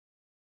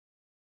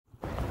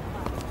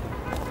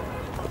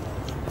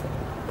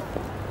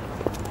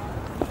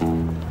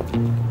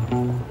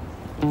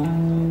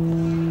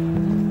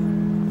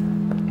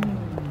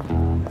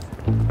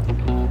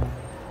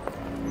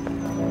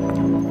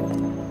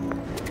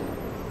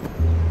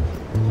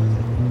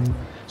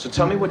So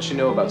tell me what you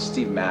know about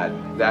Steve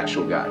Madden, the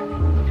actual guy.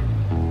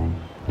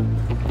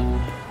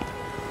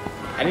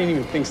 I didn't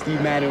even think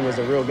Steve Madden was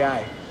a real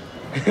guy.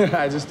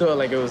 I just thought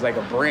like it was like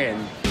a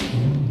brand.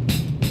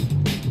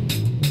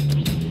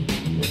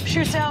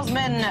 Shoe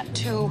salesman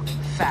to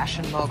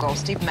fashion mogul,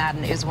 Steve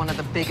Madden is one of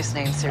the biggest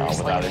names,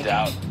 seriously. Without a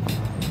doubt.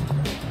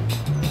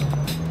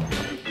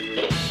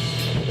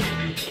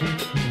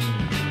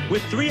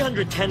 With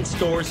 310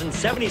 stores in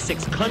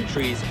 76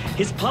 countries,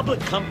 his public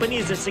company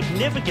is a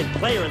significant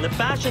player in the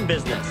fashion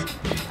business.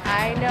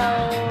 I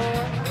know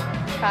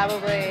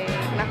probably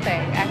nothing,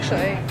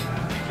 actually.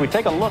 We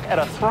take a look at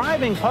a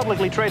thriving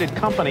publicly traded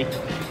company.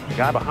 The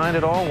guy behind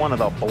it all, one of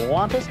the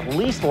bluntest,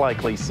 least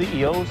likely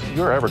CEOs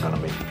you're ever going to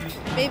meet.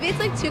 Maybe it's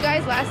like two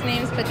guys' last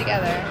names put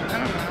together. I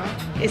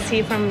don't know. Is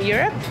he from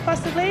Europe,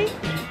 possibly?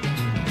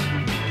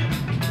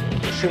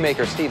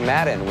 Shoemaker Steve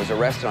Madden was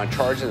arrested on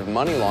charges of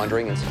money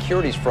laundering and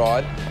securities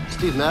fraud.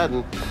 Steve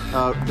Madden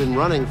been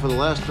running for the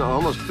last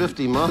almost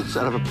 50 months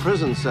out of a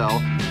prison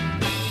cell.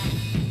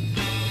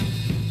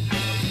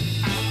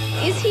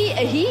 Is he a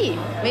he?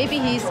 Maybe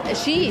he's a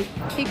she.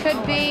 He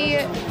could be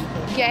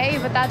gay,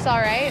 but that's all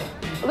right.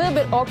 A little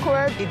bit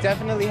awkward. He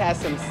definitely has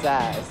some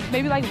sass.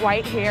 Maybe like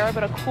white hair,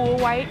 but a cool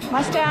white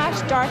mustache,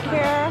 dark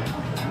hair.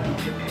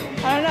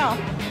 I don't know.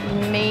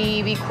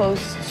 Maybe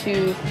close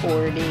to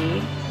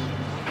 40.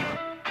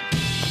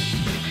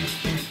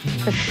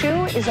 The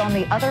shoe is on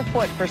the other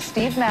foot for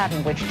Steve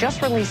Madden, which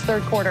just released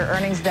third-quarter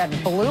earnings that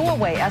blew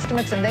away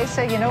estimates, and they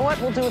say, you know what,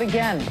 we'll do it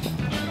again.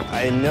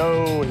 I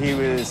know he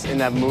was in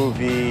that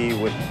movie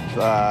with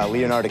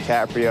Leonardo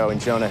DiCaprio and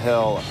Jonah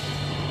Hill,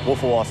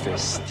 Wolf of Wall Street.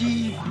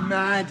 Steve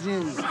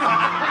Madden.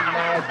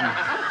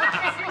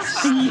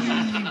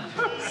 Steve.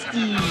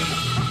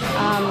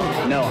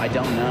 No, I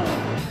don't know.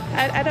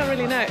 I don't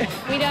really know.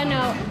 We don't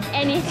know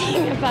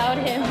anything about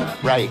him.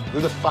 Right.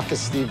 Who the fuck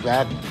is Steve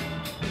Madden?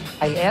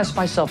 I ask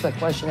myself that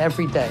question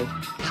every day.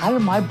 How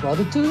did my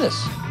brother do this?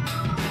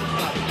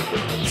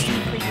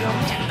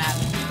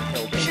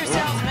 Shoe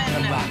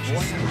salesman,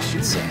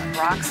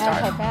 rock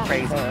star,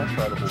 crazy,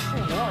 Incredible.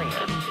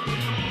 warrior.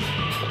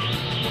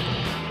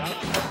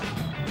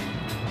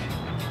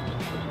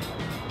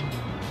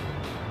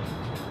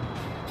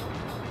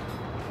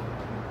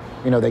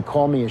 You know, they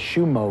call me a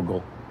shoe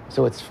mogul,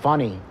 so it's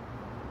funny.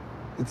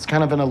 It's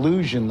kind of an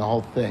illusion, the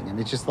whole thing. And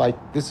it's just like,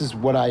 this is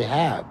what I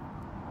have.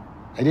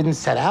 I didn't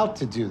set out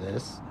to do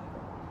this.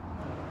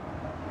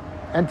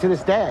 And to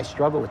this day, I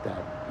struggle with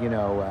that. You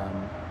know,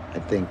 I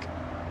think,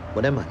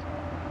 what am I?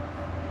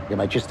 Am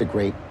I just a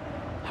great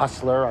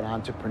hustler, an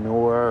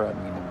entrepreneur? I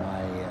mean, am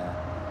I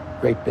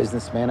a great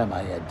businessman? Am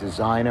I a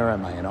designer?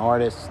 Am I an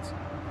artist?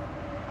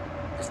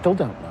 I still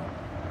don't know.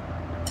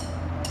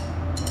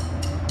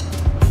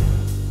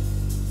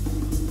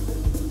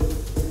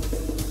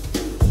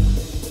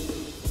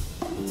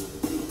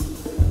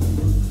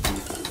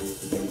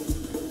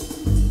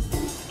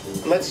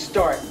 Let's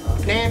start.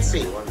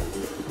 Nancy,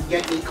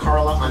 get me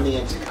Carla on the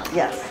intercom.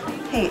 Yes.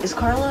 Hey, is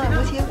Carla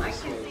with you?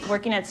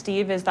 Working at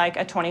Steve is like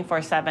a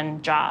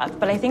 24/7 job,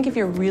 but I think if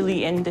you're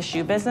really in the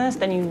shoe business,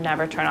 then you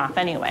never turn off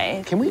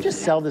anyway. Can we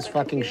just sell this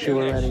fucking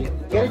shoe already?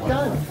 Get it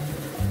done.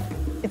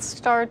 It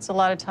starts a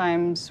lot of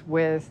times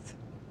with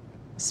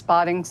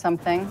spotting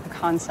something, a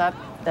concept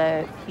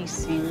that he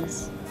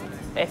sees.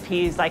 If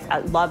he's like, I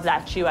love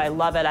that shoe, I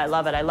love it, I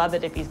love it, I love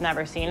it, if he's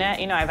never seen it,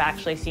 you know, I've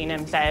actually seen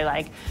him say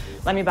like,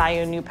 let me buy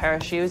you a new pair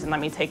of shoes and let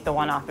me take the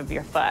one off of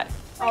your foot.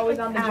 Always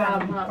on the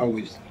job, huh?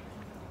 Always.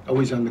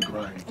 Always on the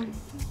grind.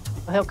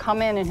 He'll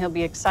come in and he'll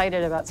be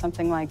excited about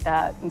something like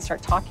that and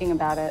start talking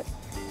about it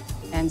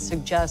and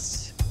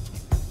suggest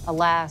a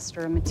last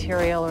or a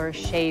material or a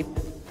shape.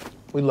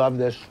 We love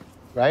this,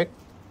 right?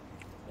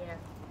 Yeah.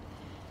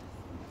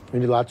 We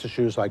need lots of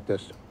shoes like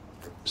this.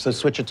 So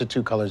switch it to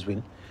two colors,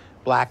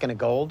 black and a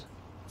gold.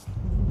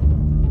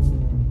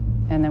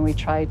 And then we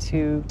try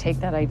to take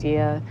that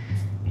idea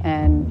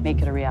and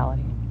make it a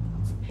reality.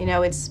 You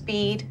know, it's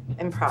speed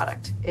and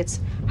product. It's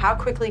how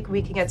quickly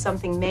we can get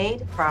something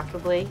made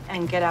profitably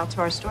and get out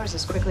to our stores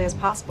as quickly as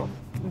possible.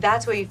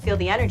 That's where you feel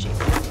the energy.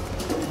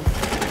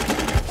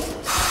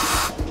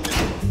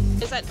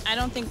 I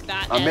don't think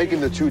that I'm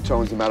making the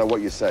two-tones no matter what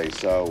you say,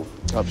 so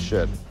tough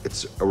shit.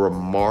 It's a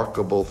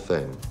remarkable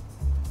thing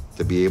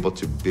to be able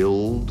to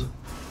build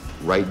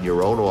right in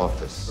your own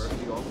office.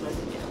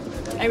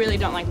 I really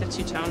don't like the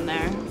two-tone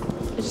there.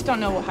 I just don't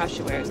know how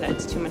she wears it.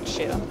 It's too much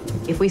shoe.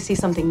 If we see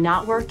something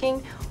not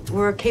working,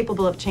 we're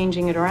capable of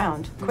changing it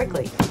around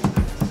quickly.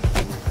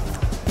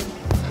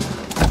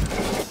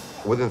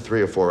 Within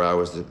 3 or 4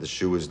 hours that the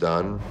shoe is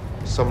done,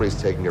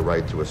 somebody's taking it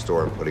right to a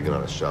store and putting it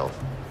on a shelf.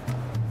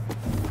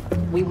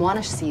 We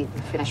want to see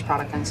the finished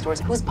product in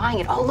stores. Who's buying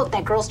it? Oh, look,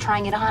 that girl's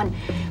trying it on.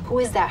 Who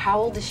is that? How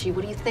old is she?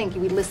 What do you think?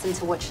 We listen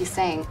to what she's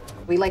saying.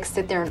 We like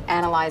sit there and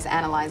analyze.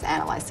 And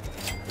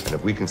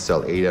if we can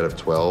sell 8 out of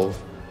 12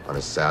 on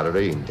a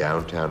Saturday in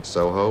downtown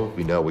Soho,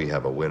 we know we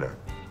have a winner.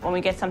 When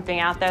we get something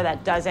out there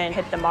that doesn't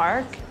hit the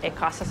mark, it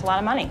costs us a lot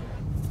of money.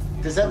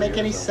 Does that make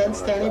any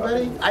sense to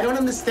anybody? I don't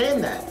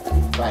understand that.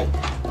 Right.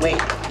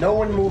 Wait, no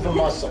one move a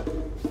muscle.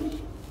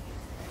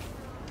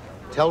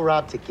 Tell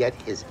Rob to get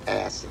his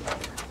ass in here.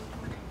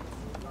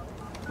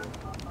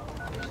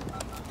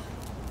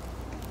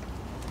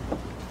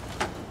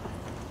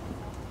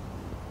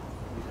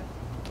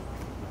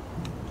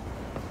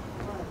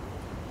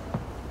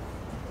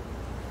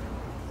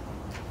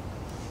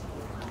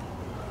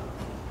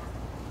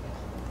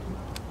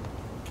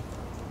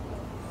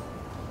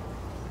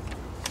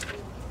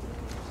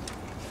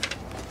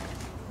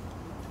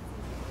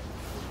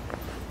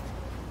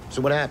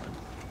 So what happened?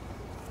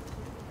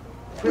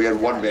 We had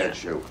one bad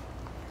shoe.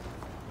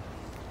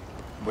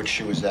 Which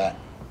shoe was that?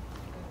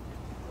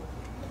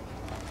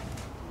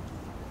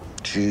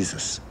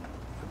 Jesus.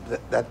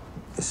 That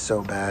is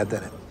so bad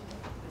that it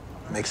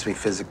makes me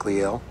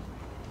physically ill.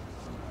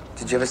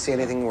 Did you ever see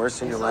anything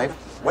worse in your life?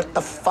 What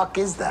the fuck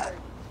is that?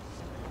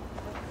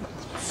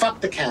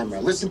 Fuck the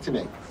camera. Listen to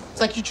me.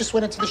 It's like you just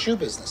went into the shoe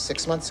business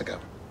 6 months ago.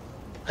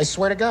 I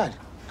swear to God.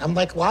 I'm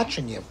like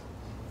watching you.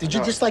 Did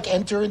you just like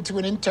enter into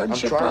an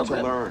internship program? I'm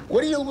trying to learn.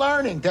 What are you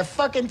learning? They're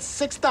fucking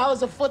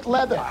 $6 a foot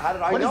leather. How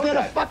did I what know is there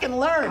that? to fucking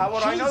learn? How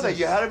would I know that? Jesus.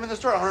 You had them in the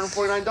store,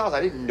 $149.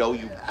 I didn't know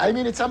you. I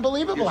mean, it's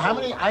unbelievable. You're How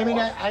so many? I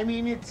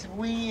mean, it's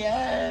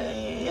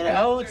you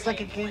know, it's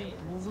like a.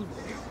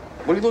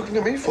 What are you looking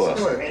at me for?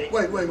 Wait.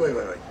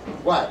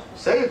 What?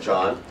 Say it,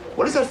 John.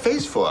 What is that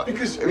face for?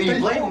 Because I mean, you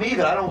blame me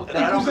that I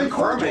don't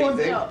confirm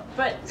anything.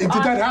 But did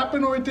that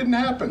happen or it didn't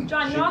happen?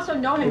 John, you also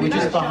know him. We're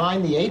just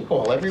behind the 8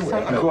 ball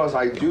everywhere. Because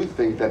I do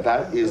think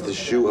that is the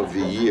shoe of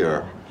the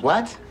year.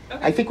 What?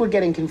 Okay. I think we're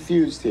getting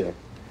confused here.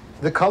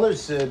 The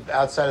colors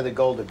outside of the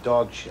gold are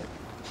dog shit.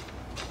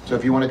 So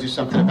if you want to do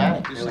something about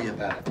it, do something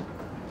about it.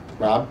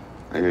 Rob?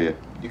 I hear you.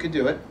 You could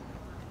do it.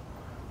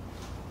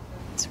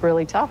 It's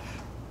really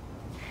tough.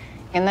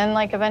 And then,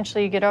 like,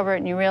 eventually you get over it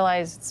and you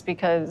realize it's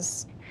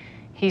because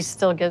he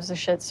still gives a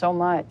shit so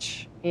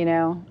much, you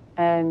know?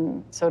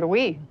 And so do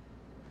we.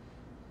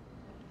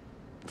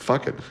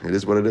 Fuck it. It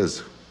is what it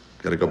is.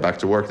 Gotta go back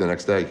to work the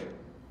next day.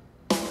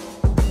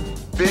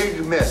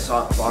 Big miss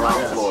on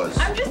our floors.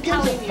 I'm just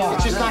telling you.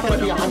 It's just not going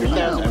to be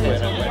 100,000.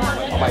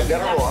 Am I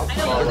better off? Get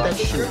that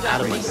shit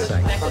out of my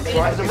sight.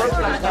 Try the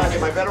merchandise tag.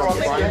 Am I better off?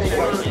 But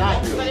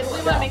if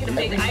we want to make it a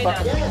big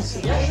item, that's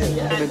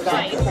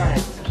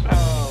right.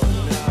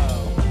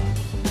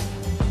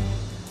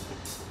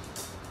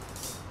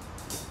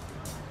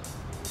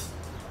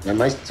 Am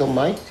I still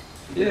mic'd?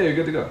 Yeah, you're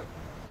good to go.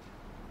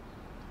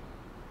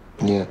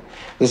 Yeah.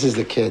 This is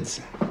the kids.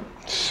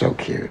 So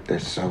cute. They're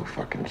so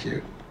fucking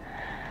cute.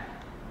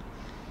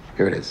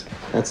 Here it is.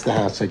 That's the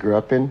house I grew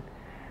up in.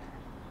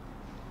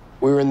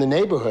 We were in the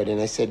neighborhood,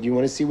 and I said, you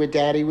want to see where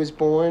Daddy was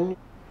born?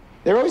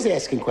 They're always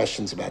asking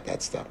questions about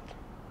that stuff.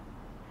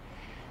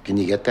 Can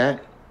you get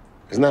that?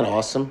 Isn't that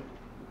awesome?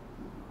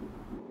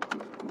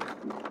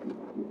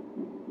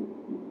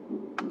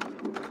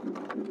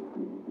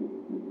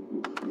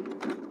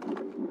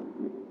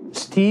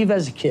 Steve,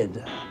 as a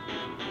kid,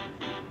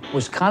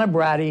 was kind of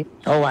bratty.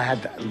 Oh, I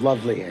had that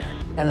lovely hair.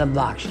 And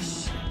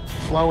obnoxious.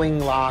 Flowing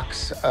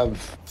locks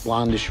of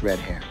blondish red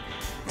hair.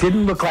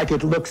 Didn't look like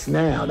it looks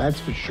now, that's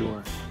for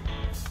sure.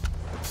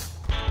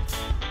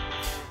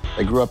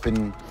 I grew up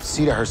in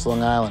Cedarhurst,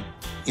 Long Island.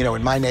 You know,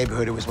 in my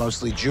neighborhood, it was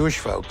mostly Jewish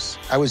folks.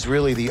 I was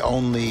really the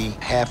only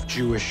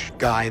half-Jewish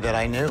guy that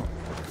I knew.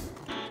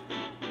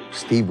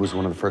 Steve was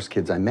one of the first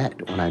kids I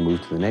met when I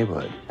moved to the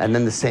neighborhood. And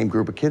then the same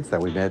group of kids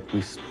that we met,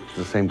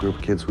 the same group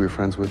of kids we were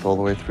friends with all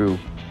the way through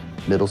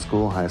middle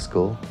school, high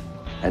school,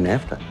 and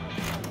after.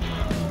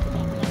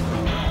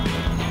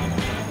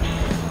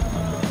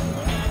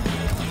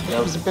 You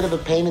know, it was a bit of a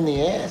pain in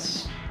the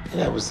ass. You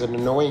know, I was an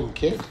annoying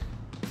kid.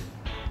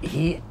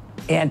 He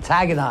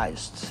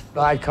antagonized.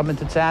 I'd come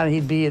into town, and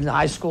he'd be in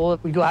high school.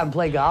 We'd go out and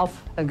play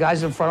golf, and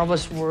guys in front of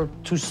us were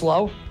too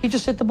slow. He'd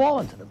just hit the ball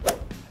into them.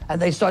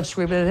 And they start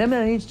screaming at him,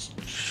 and he'd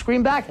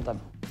scream back at them.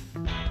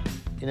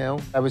 You know,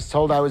 I was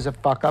told I was a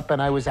fuck-up,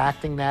 and I was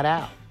acting that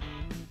out.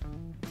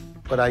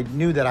 But I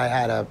knew that I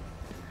had a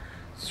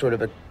sort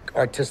of an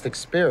artistic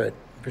spirit,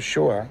 for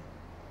sure.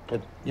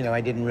 But, you know,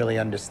 I didn't really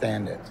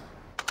understand it.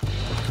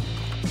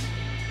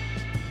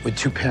 With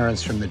two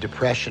parents from the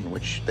Depression,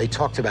 which they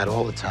talked about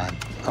all the time,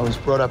 I was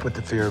brought up with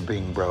the fear of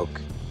being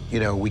broke. You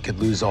know, we could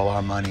lose all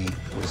our money.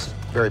 It was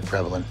very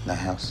prevalent in the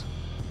house.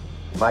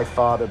 My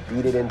father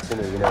beat it into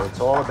me, you know, it's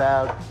all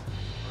about,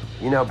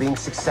 you know, being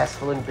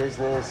successful in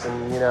business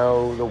and, you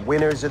know, the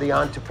winners are the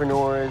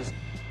entrepreneurs.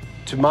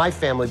 To my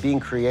family, being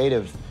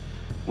creative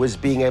was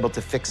being able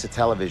to fix a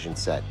television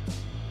set.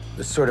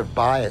 The sort of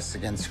bias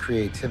against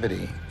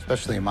creativity,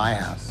 especially in my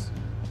house,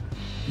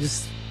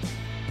 just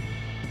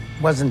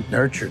wasn't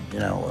nurtured, you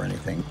know, or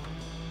anything.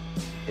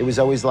 It was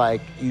always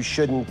like, you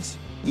shouldn't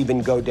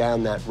even go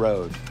down that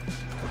road.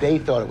 They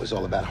thought it was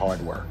all about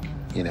hard work,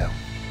 you know.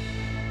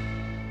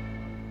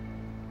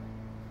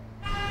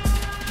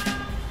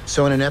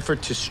 So in an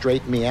effort to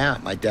straighten me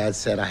out, my dad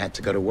said I had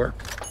to go to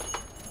work.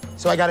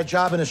 So I got a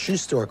job in a shoe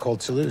store called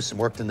Toulouse and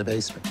worked in the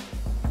basement.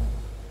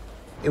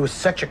 It was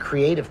such a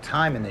creative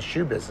time in the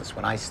shoe business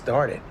when I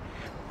started.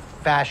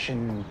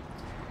 Fashion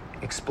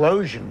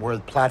explosion were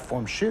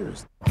platform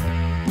shoes.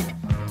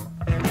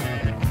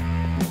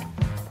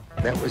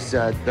 That was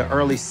the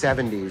early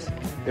 70s.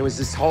 There was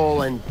this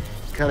whole and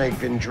kind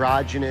of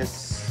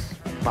androgynous,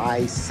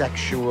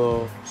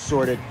 bisexual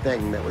sort of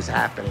thing that was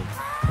happening.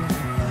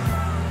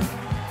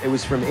 It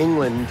was from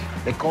England.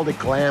 They called it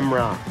glam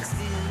rock.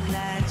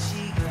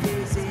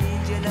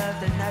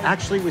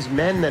 Actually, it was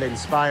men that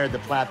inspired the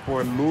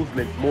platform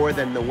movement more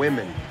than the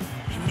women.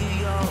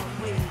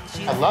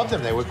 I loved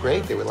them. They were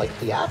great. They were like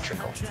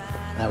theatrical.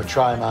 And I would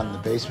try them on in the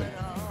basement.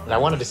 And I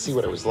wanted to see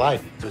what it was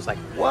like. It was like,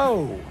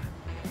 whoa,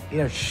 you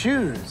know,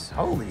 shoes,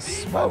 holy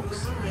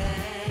smokes.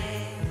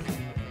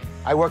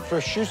 I worked for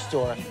a shoe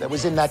store that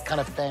was in that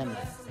kind of family.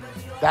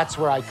 That's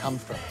where I come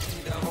from.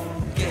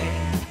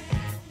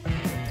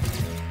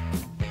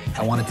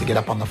 I wanted to get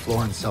up on the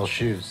floor and sell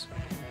shoes.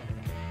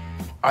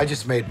 I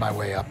just made my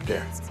way up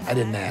there. I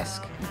didn't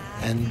ask.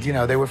 And, you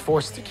know, they were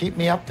forced to keep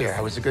me up there.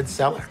 I was a good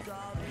seller.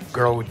 A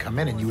girl would come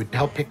in and you would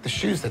help pick the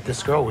shoes that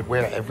this girl would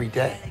wear every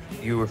day.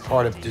 You were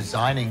part of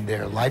designing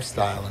their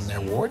lifestyle and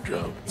their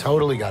wardrobe.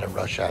 Totally got a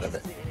rush out of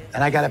it.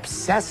 And I got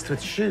obsessed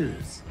with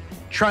shoes,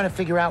 trying to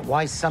figure out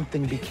why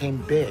something became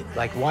big,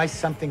 like why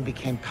something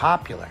became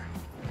popular.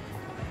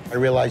 I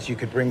realized you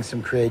could bring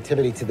some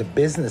creativity to the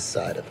business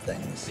side of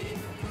things.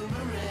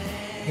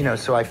 You know,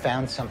 so I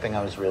found something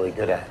I was really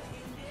good at.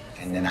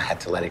 And then I had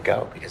to let it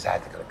go because I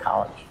had to go to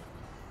college.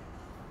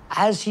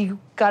 As he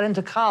got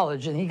into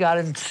college and he got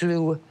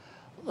into,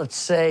 let's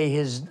say,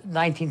 his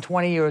 19,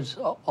 20 years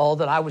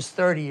old, and I was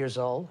 30 years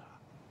old,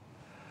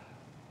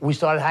 we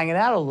started hanging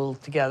out a little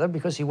together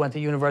because he went to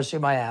University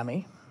of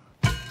Miami.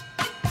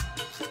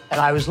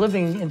 And I was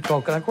living in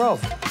Coconut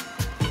Grove.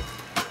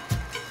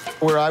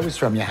 Where I was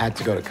from, you had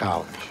to go to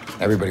college.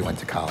 Everybody went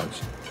to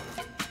college.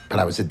 But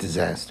I was a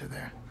disaster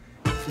there.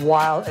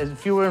 While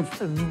if you were in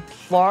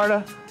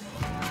Florida,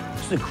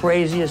 it's the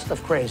craziest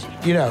of crazy.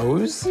 You know,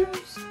 it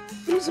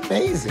was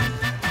amazing.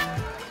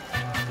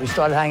 We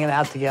started hanging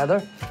out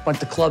together, went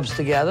to clubs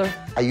together.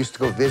 I used to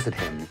go visit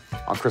him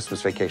on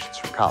Christmas vacations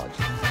from college.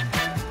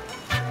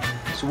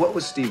 So what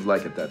was Steve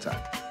like at that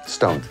time?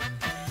 Stoned.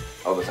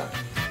 All the time?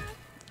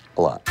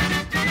 A lot.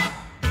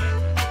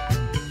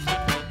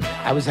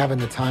 I was having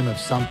the time of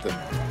something.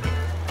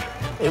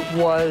 It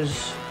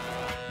was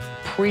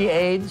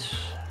pre-AIDS,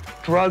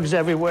 drugs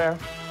everywhere.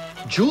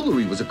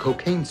 Jewelry was a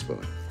cocaine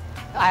spoon.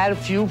 I had a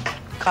few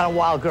kind of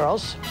wild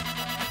girls.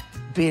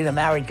 Being a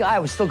married guy, I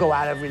would still go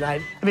out every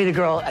night, meet a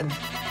girl, and...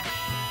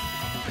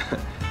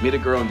 Meet a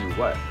girl and do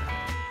what?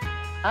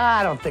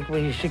 I don't think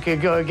we should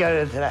go get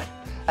into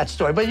that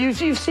story. But you've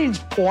seen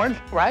porn,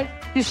 right?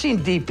 You've seen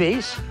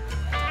DPs.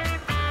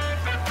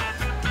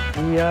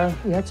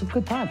 We had some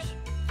good times.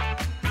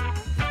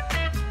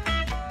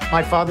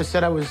 My father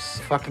said I was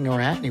fucking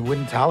around and he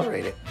wouldn't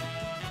tolerate it.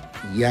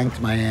 He yanked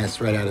my ass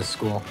right out of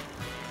school.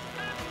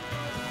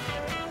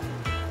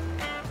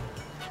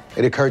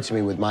 It occurred to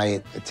me with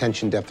my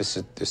attention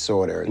deficit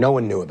disorder, no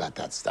one knew about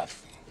that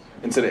stuff.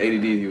 Instead of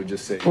ADD, you would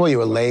just say... Well, you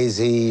were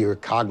lazy, you were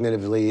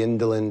cognitively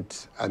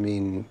indolent, I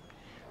mean,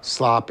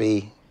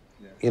 sloppy.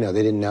 Yeah. You know,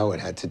 they didn't know it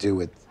had to do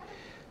with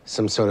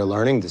some sort of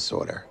learning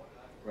disorder.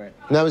 Right.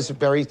 And I was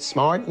very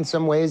smart in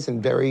some ways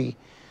and very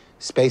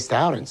spaced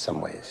out in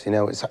some ways. You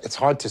know, it's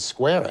hard to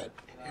square it.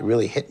 It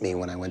really hit me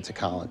when I went to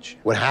college.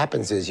 What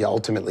happens is you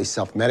ultimately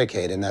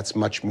self-medicate, and that's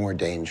much more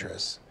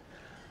dangerous.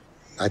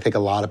 I think a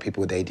lot of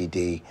people with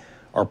ADD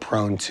are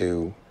prone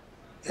to,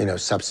 you know,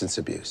 substance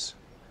abuse.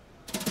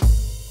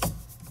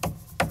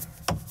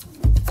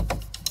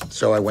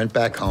 So I went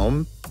back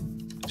home,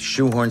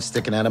 shoehorn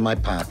sticking out of my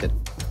pocket,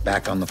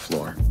 back on the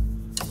floor.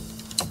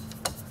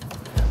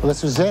 Well,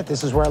 this was it.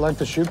 This is where I learned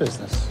the shoe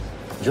business,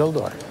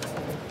 Jildor.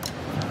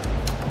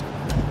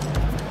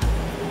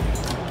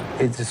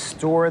 It's a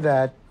store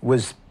that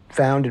was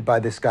founded by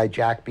this guy,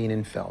 Jack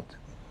Bienenfeld.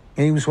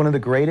 And he was one of the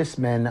greatest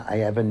men I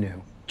ever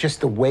knew.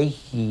 Just the way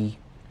he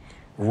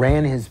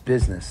ran his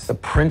business, the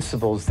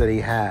principles that he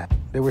had,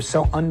 they were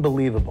so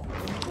unbelievable.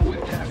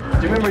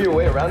 Do you remember your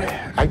way around it?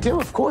 I do,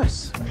 of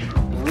course.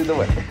 Lead the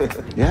way.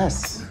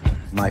 Yes.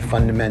 My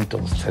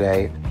fundamentals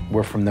today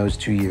were from those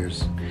 2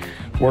 years.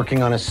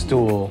 Working on a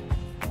stool,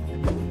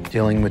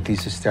 dealing with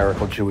these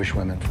hysterical Jewish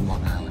women from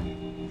Long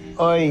Island.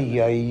 Oy,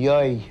 oy,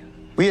 oy.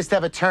 We used to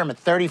have a term at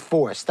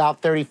 34. Style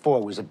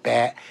 34 was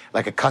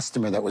like a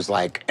customer that was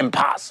like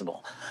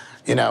impossible,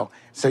 you know?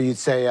 So you'd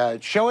say,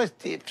 show us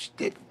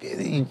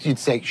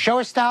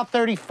style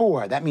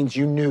 34. That means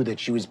you knew that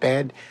she was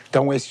bad.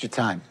 Don't waste your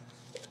time.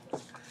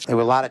 There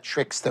were a lot of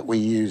tricks that we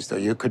used, though.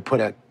 You could put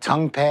a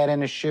tongue pad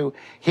in a shoe.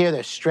 Here,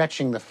 they're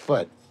stretching the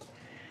foot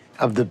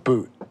of the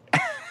boot.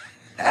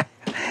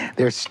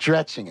 They're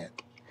stretching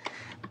it.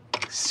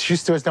 Shoe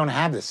stores don't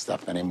have this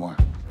stuff anymore.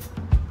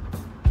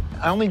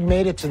 I only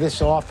made it to this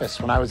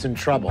office when I was in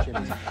trouble.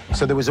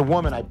 So there was a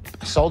woman, I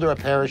sold her a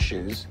pair of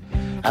shoes,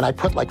 and I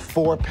put like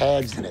 4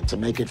 pads in it to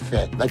make it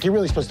fit. Like, you're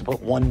really supposed to put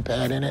 1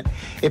 pad in it.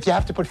 If you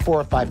have to put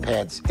 4 or 5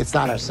 pads, it's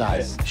not our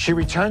size. She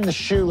returned the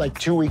shoe like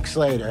 2 weeks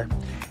later.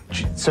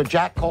 So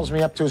Jack calls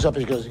me up to his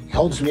office. He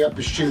holds me up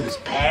the shoe, there's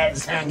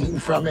pads hanging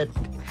from it.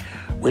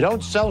 We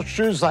don't sell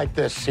shoes like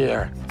this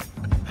here.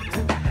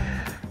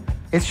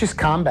 It's just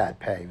combat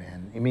pay,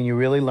 man. I mean, you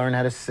really learn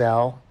how to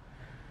sell.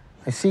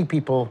 I see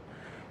people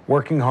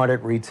working hard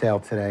at retail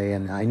today,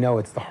 and I know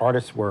it's the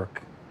hardest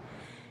work.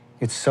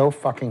 It's so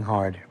fucking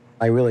hard.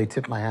 I really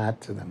tip my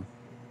hat to them.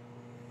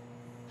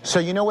 So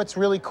you know what's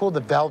really cool?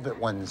 The velvet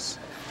ones.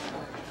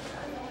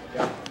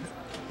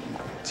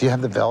 Do you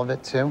have the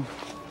velvet too?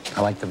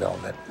 I like the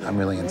velvet. I'm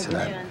really into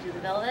that. You want to do the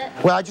velvet?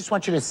 Well, I just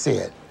want you to see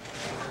it.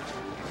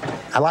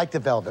 I like the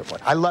velvet one.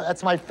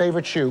 That's my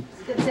favorite shoe.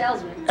 He's a good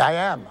salesman. I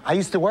am. I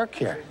used to work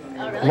here.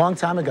 Oh, really? A long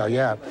time ago,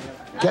 yeah.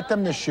 Get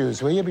them the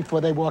shoes, will you,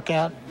 before they walk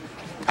out?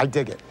 I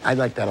dig it. I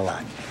like that a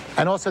lot.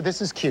 And also,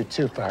 this is cute,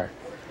 too, for her.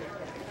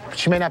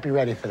 She may not be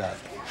ready for that.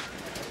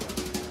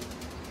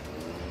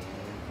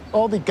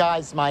 All the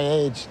guys my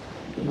age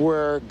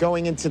were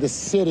going into the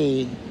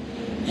city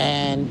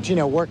and, you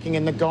know, working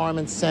in the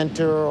garment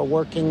center or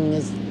working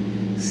as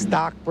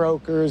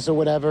stockbrokers or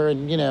whatever,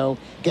 and, you know,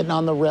 getting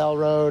on the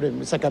railroad. And it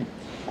was like a,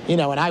 you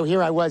know, and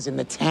here I was in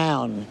the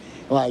town,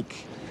 like,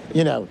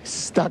 you know,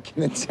 stuck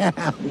in the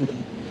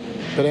town.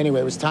 But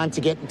anyway, it was time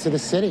to get into the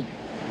city.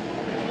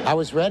 I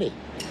was ready.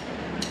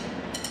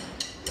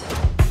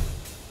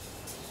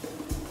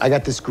 I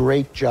got this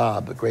great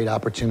job, a great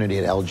opportunity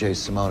at LJ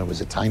Simone. It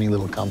was a tiny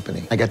little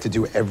company. I got to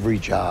do every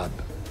job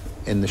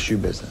in the shoe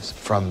business,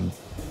 from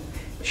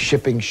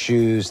shipping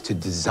shoes to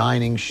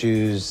designing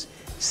shoes,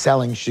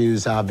 selling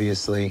shoes,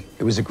 obviously.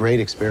 It was a great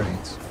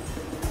experience.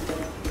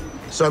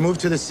 So I moved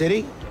to the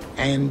city,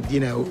 and, you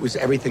know, it was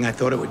everything I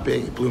thought it would be.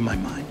 It blew my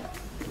mind.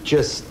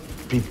 Just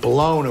be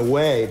blown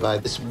away by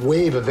this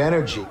wave of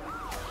energy.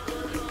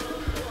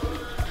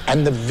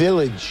 And the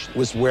Village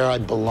was where I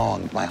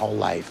belonged my whole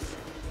life.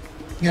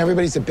 You know,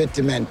 everybody's a bit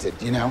demented,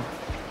 you know?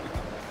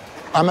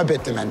 I'm a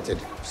bit demented,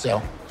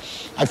 so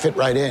I fit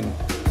right in.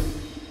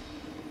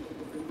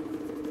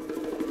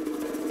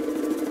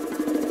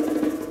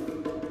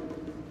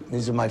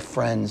 These are my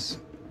friends.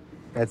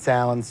 That's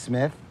Alan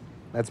Smith,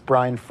 that's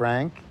Brian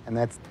Frank, and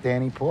that's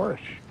Danny Porsche.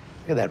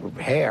 Look at that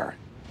hair.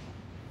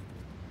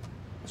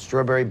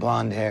 Strawberry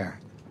blonde hair.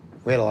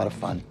 We had a lot of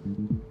fun.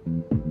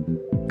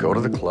 Go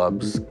to the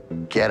clubs,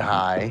 get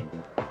high,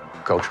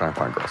 go try and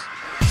find girls.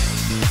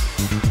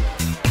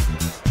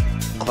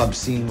 Club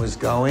scene was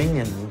going,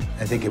 and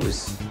I think it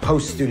was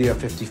post-Studio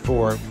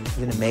 54. It was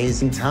an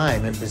amazing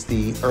time. It was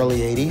the early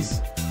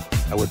 80s.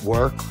 I would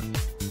work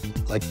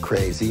like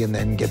crazy and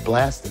then get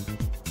blasted.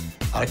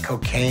 A lot of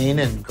cocaine,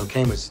 and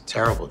cocaine was a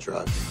terrible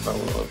drug.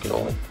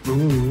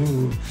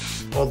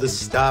 All this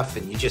stuff,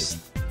 and you just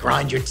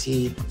grind your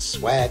teeth and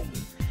sweat and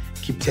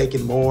keep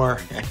taking more.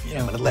 You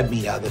know, and it led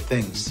me to other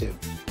things, too.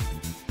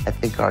 I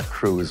think our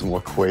crew is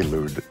more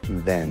Quaalude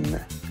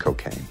than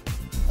cocaine.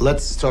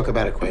 Let's talk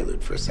about a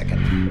Quaalude for a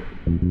second.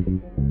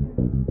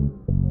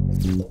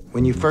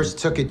 When you first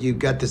took it, you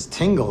got this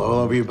tingle all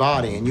over your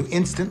body, and you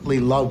instantly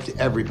loved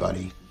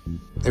everybody.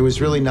 There was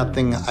really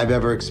nothing I've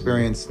ever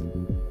experienced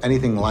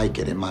anything like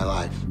it in my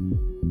life.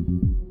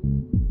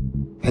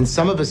 And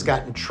some of us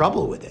got in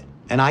trouble with it,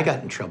 and I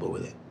got in trouble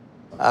with it.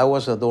 I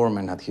was a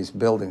doorman at his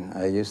building.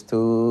 I used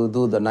to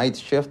do the night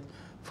shift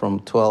from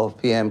 12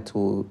 p.m.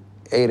 to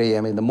 8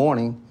 a.m. in the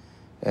morning,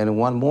 and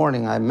one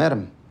morning I met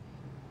him.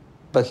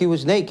 But he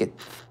was naked.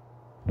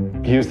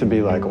 He used to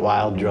be like a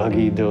wild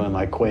druggie, doing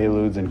like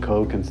Quaaludes and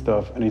Coke and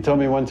stuff. And he told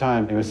me one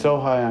time he was so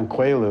high on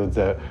Quaaludes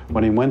that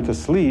when he went to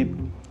sleep,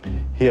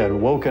 he had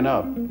woken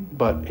up,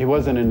 but he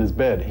wasn't in his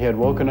bed. He had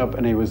woken up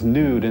and he was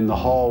nude in the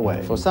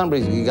hallway. For some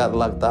reason, he got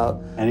locked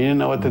out. And he didn't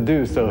know what to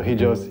do, so he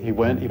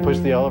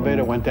pushed the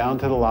elevator, went down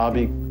to the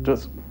lobby,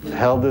 just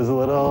held his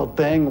little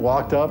thing,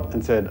 walked up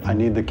and said, I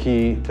need the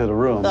key to the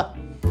room.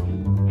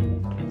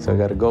 So I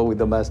got to go with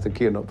the master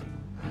key.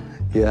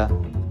 Yeah.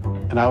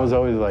 And I was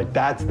always like,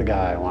 that's the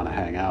guy I want to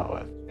hang out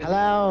with.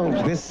 Hello,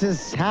 this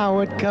is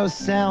Howard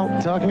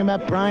Cosell talking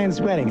about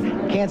Brian's wedding.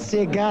 Can't see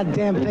a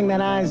goddamn thing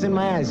that eyes in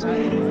my eyes.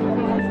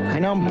 I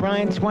know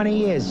Brian 20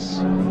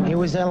 years. He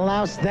was a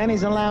louse then,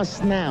 he's a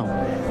louse now.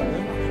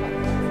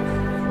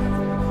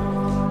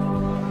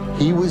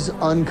 He was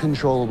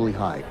uncontrollably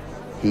high.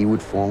 He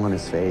would fall on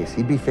his face.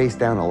 He'd be face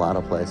down a lot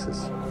of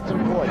places.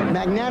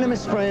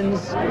 Magnanimous friends,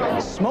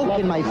 smoke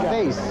in my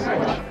face.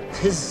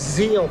 His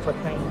zeal for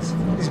things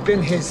has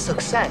been his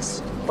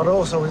success, but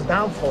also his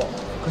downfall,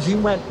 because he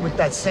went with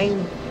that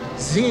same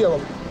zeal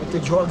with the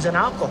drugs and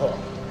alcohol.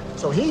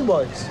 So he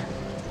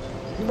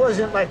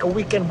wasn't like a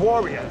weekend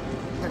warrior,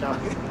 you know.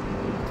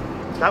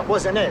 That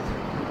wasn't it.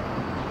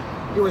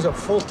 He was a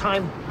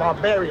full-time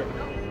barbarian.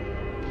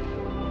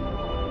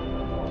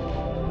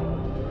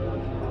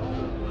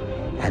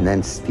 And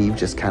then Steve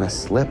just kind of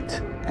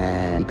slipped,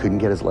 and he couldn't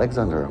get his legs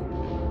under him.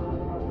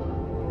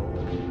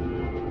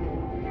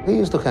 He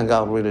used to hang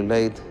out really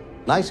late.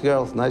 Nice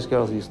girls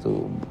used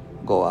to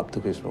go up to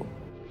his room.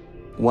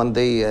 One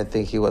day, I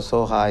think he was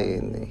so high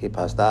and he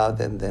passed out,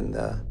 and then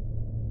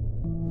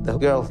the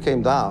girl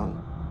came down.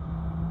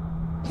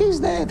 He's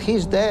dead,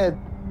 he's dead.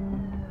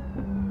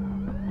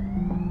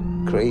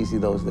 Crazy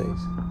those days.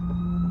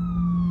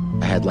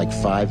 I had like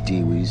 5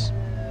 DWIs,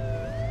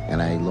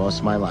 and I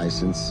lost my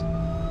license.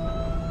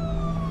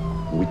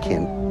 We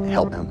can't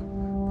help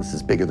him. This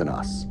is bigger than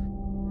us.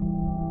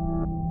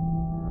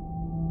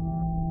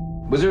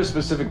 Was there a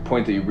specific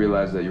point that you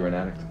realized that you were an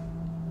addict?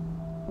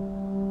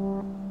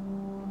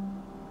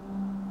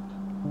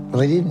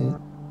 Well, I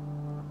didn't.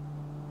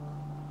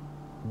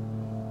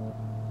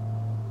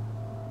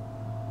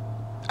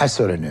 I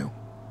sort of knew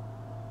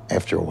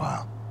after a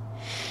while.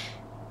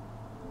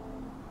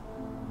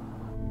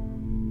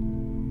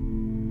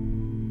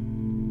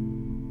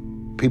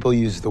 People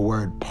use the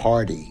word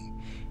party.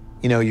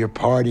 You know, your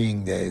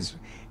partying days.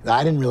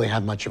 I didn't really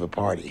have much of a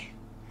party.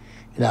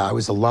 You know, I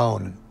was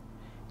alone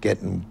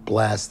getting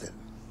blasted.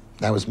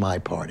 That was my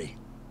party.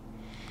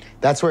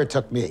 That's where it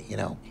took me, you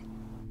know.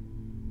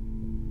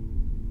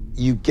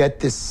 You get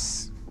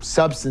this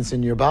substance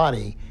in your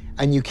body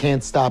and you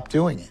can't stop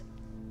doing it.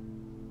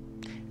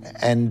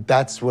 And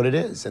that's what it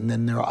is. And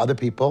then there are other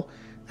people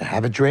that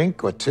have a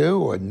drink or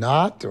two or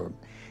not, or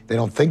they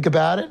don't think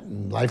about it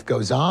and life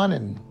goes on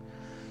and,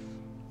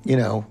 you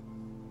know,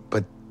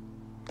 but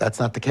that's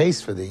not the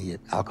case for the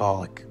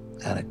alcoholic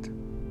addict.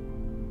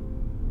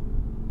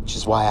 Which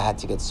is why I had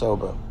to get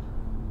sober.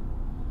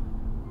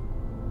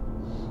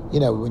 You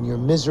know, when you're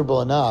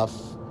miserable enough,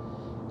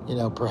 you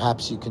know,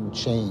 perhaps you can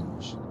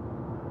change.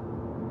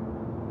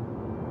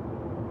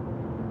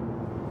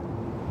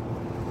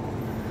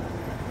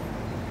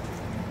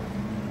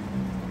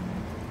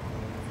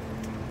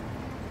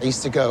 I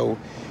used to go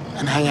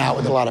and hang out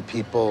with a lot of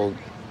people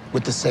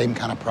with the same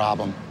kind of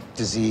problem,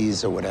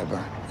 disease or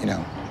whatever, you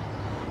know,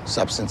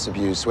 substance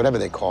abuse, whatever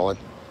they call it.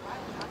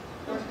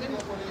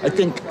 I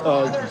think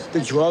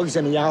the drugs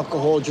and the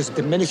alcohol just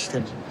diminished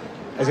him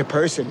as a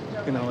person,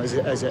 you know, as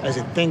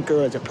a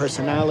thinker, as a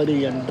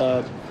personality,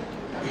 and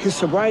his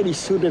sobriety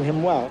suited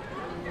him well.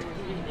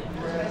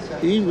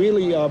 He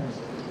really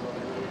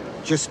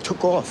just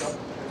took off,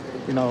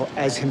 you know,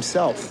 as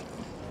himself.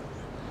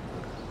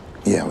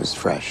 Yeah, it was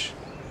fresh.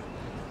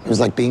 It was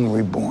like being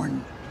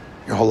reborn.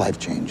 Your whole life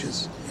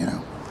changes, you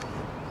know.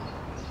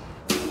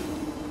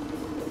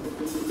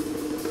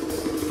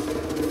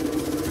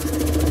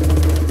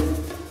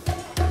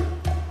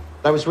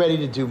 I was ready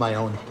to do my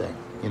own thing,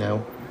 you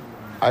know.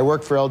 I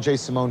worked for L.J.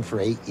 Simone for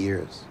 8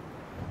 years.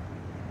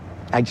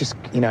 I just,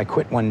 you know, I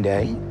quit one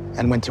day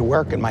and went to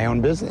work in my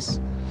own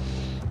business.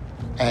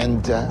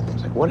 And I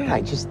was like, what did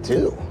I just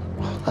do?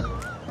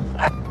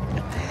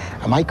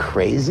 Am I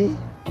crazy?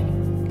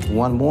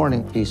 One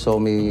morning, he saw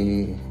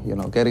me, you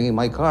know, getting in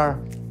my car.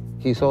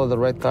 He saw the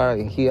red car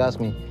and he asked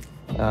me,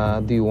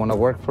 do you want to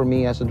work for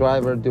me as a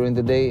driver during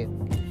the day?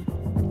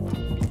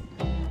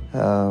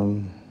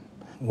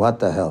 What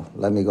the hell?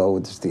 Let me go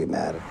with Steve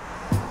Madden.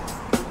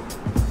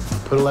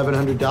 Put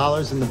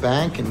 $1,100 in the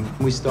bank and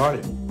we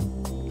started.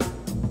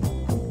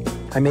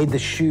 I made the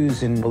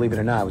shoes in, believe it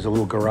or not, it was a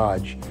little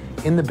garage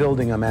in the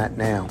building I'm at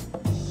now.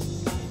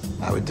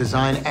 I would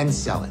design and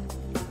sell it.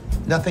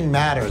 Nothing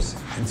matters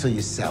until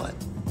you sell it.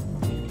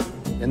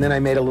 And then I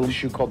made a little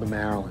shoe called the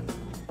Maryland.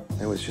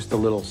 It was just a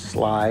little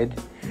slide.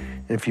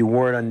 And if you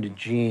wore it under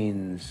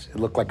jeans, it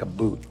looked like a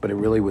boot, but it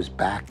really was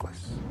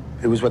backless.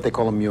 It was what they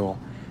call a mule.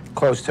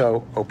 Closed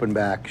toe, open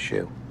back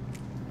shoe.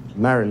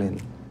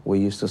 Maryland, we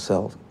used to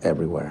sell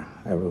everywhere,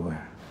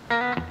 everywhere.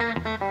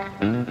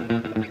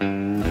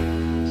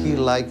 He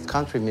liked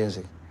country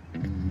music.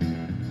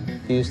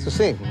 He used to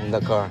sing in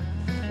the car.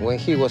 When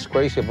he was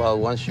crazy about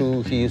one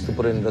shoe, he used to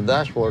put it in the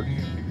dashboard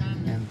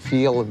and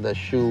feel the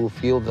shoe,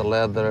 feel the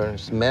leather,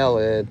 smell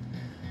it.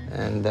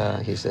 And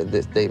he said,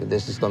 David,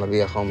 this is gonna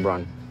be a home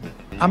run.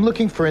 I'm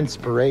looking for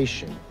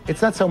inspiration.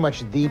 It's not so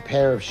much the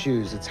pair of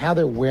shoes, it's how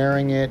they're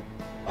wearing it.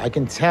 I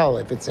can tell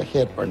if it's a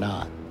hit or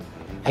not.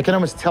 I can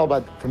almost tell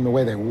from the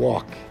way they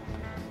walk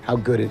how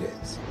good it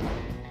is.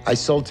 I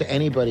sold to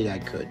anybody I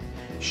could.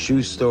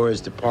 Shoe stores,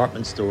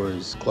 department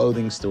stores,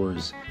 clothing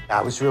stores.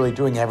 I was really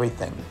doing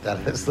everything out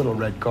of this little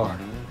red car.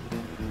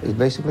 It's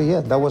basically,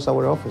 yeah, that was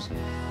our office.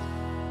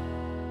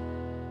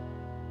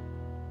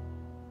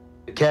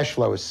 Cash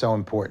flow is so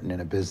important in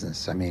a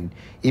business. I mean,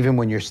 even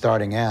when you're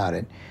starting out,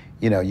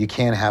 you know, you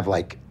can't have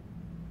like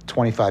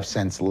 25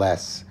 cents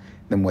less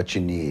than what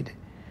you need.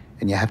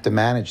 And you have to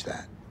manage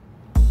that.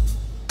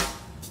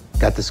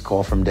 Got this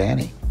call from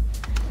Danny.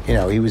 You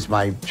know, he was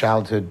my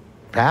childhood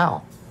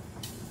pal.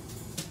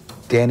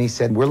 Danny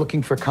said, we're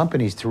looking for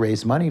companies to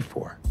raise money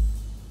for.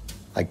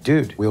 Like,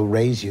 dude, we'll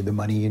raise you the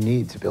money you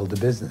need to build a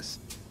business.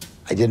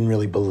 I didn't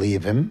really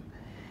believe him.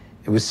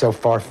 It was so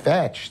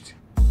far-fetched.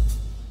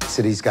 He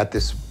said he's got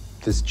this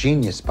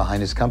genius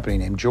behind his company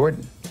named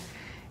Jordan.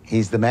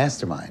 He's the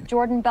mastermind.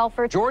 Jordan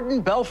Belfort. Jordan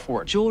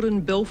Belfort.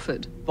 Jordan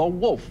Belfort. The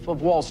Wolf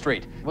of Wall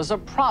Street was a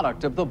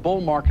product of the bull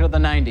market of the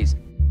 90s.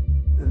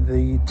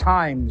 The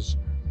times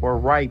were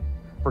ripe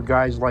for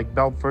guys like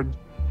Belfort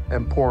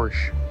and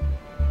Porsche.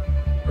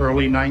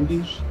 Early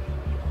 90s,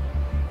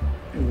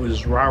 it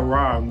was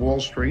rah-rah on Wall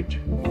Street.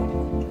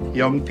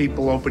 Young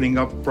people opening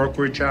up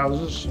brokerage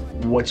houses.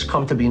 What's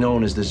come to be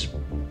known as this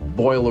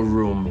boiler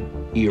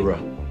room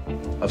era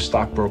of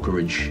stock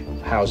brokerage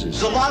houses.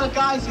 There's a lot of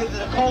guys here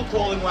that are cold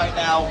calling right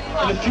now.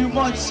 In a few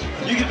months,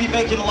 you could be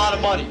making a lot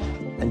of money.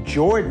 And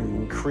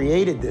Jordan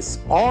created this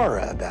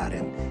aura about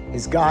him.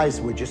 His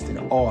guys were just in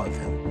awe of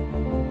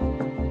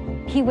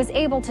him. He was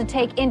able to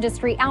take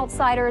industry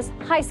outsiders,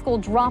 high school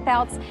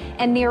dropouts,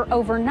 and near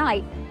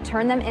overnight,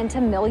 turn them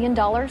into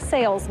million-dollar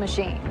sales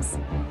machines.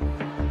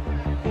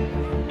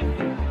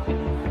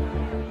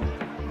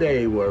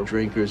 They were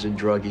drinkers and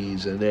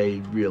druggies, and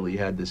they really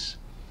had this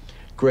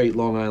great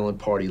Long Island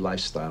party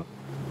lifestyle.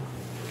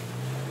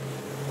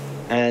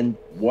 And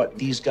what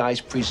these guys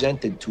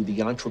presented to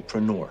the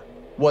entrepreneur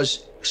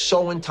was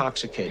so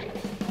intoxicating.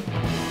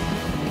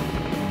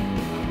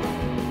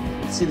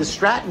 See, the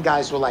Stratton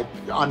guys were like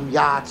on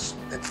yachts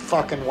and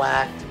fucking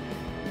whacked.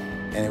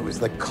 And it was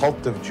the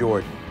cult of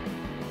Jordan.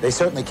 They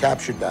certainly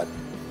captured that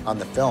on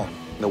the film,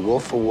 The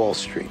Wolf of Wall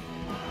Street.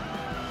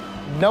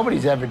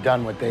 Nobody's ever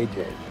done what they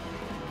did.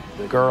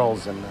 The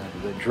girls and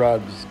the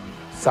drugs,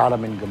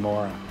 Sodom and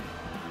Gomorrah.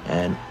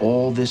 And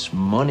all this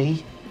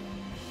money,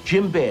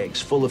 gym bags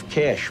full of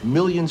cash,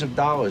 millions of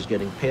dollars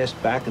getting passed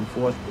back and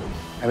forth.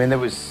 I mean, there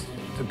was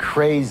a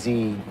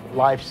crazy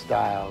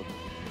lifestyle.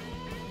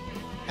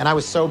 And I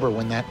was sober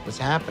when that was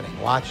happening,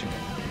 watching it.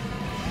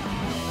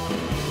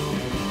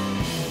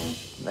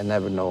 I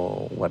never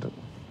know what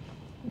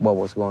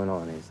was going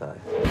on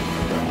inside.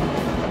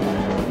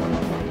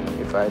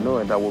 If I knew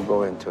it, I would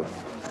go into it.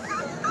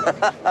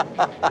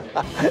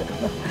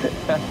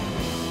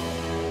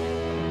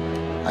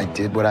 I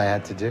did what I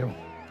had to do.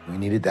 We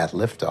needed that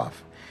liftoff.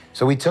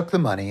 So we took the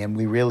money and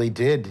we really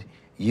did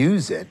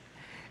use it,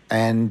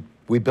 and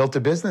we built a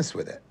business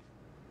with it.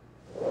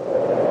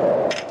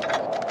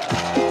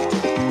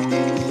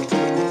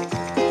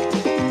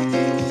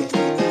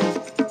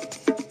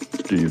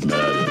 Steve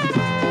Madden.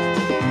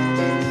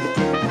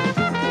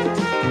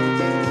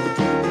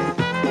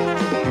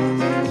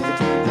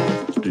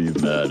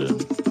 Steve Madden.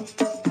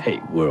 Hey,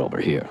 we're over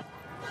here.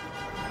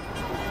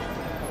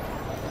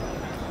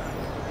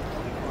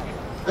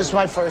 This is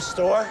my first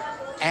store,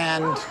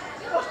 and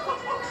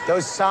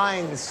those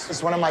signs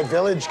is one of my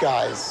village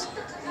guys.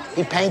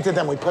 He painted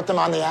them. We put them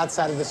on the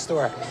outside of the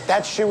store.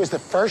 That shoe was the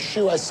first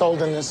shoe I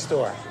sold in this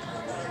store.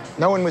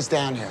 No one was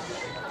down here.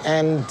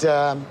 And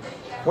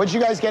what'd you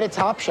guys get at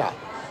Topshop?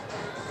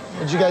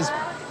 What'd you guys?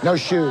 No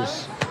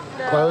shoes.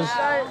 Clothes?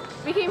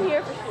 We came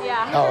here for shoes.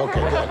 Yeah. Oh,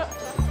 okay, good.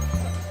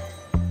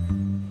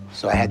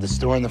 So I had the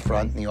store in the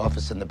front and the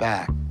office in the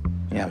back.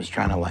 I was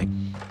trying to, like,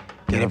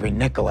 get every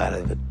nickel out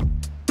of it.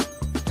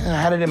 And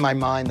I had it in my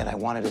mind that I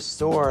wanted a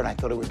store, and I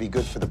thought it would be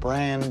good for the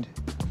brand.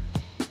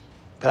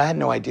 But I had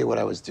no idea what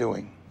I was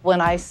doing. When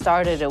I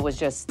started, it was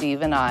just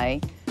Steve and I.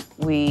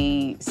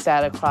 We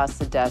sat across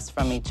the desk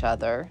from each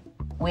other.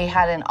 We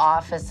had an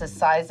office the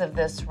size of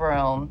this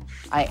room.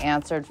 I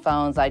answered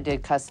phones, I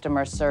did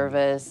customer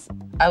service.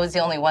 I was the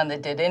only one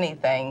that did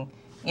anything,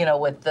 you know,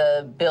 with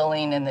the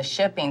billing and the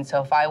shipping,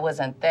 so if I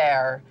wasn't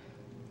there,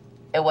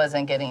 it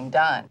wasn't getting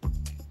done.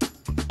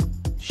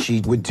 She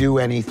would do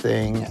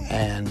anything,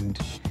 and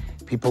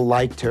people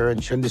liked her,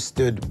 and she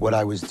understood what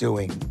I was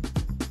doing.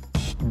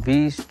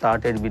 We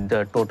started with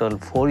the total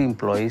 4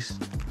 employees,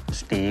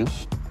 Steve,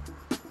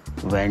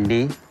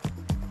 Wendy,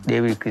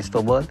 David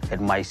Cristobal,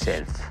 and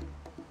myself.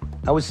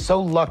 I was so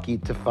lucky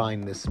to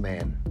find this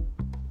man.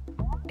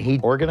 He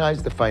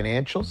organized the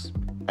financials,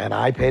 and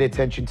I paid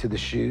attention to the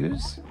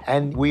shoes,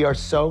 and we are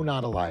so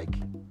not alike.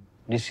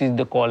 This is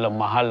the call of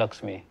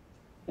Mahalakshmi,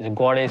 the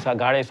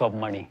goddess of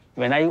money.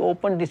 When I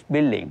opened this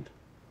building,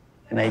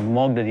 and I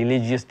mocked the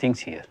religious things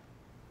here,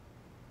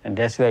 and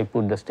that's where I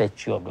put the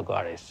statue of the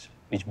goddess,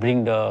 which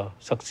bring the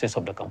success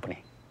of the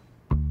company.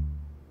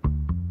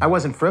 I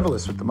wasn't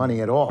frivolous with the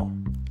money at all.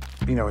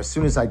 You know, as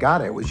soon as I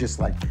got it, it was just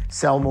like,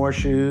 sell more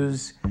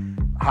shoes,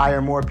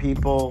 hire more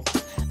people.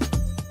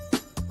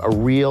 A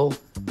real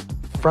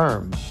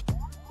firm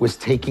was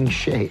taking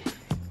shape.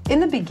 In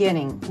the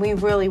beginning, we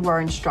really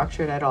weren't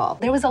structured at all.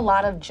 There was a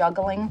lot of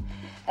juggling,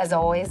 as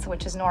always,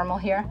 which is normal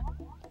here.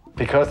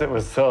 Because it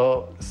was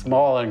so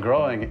small and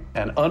growing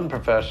and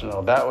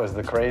unprofessional, that was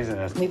the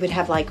craziness. We would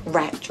have like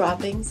rat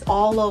droppings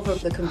all over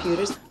the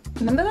computers.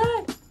 Remember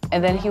that?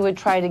 And then he would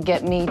try to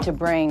get me to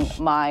bring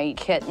my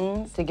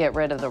kittens to get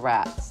rid of the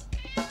rats.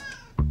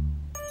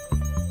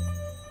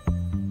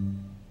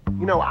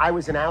 You know, I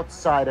was an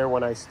outsider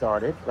when I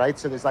started, right?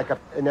 So there's like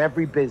in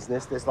every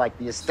business, there's like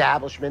the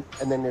establishment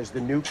and then there's the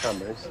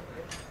newcomers.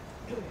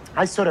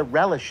 I sort of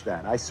relish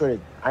that.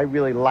 I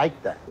really like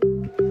that.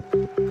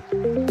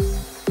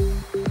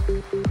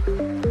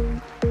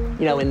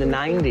 You know, in the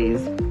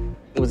 90s,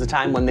 it was a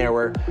time when there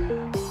were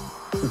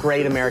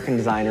great American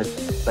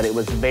designers, but it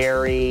was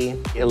very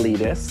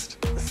elitist.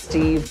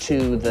 Steve,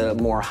 to the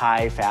more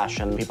high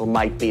fashion, people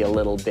might be a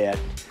little bit,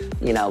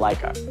 you know,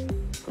 like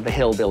the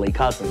hillbilly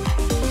cousin.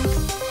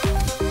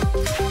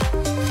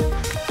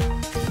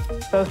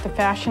 Both the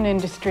fashion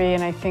industry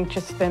and I think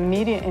just the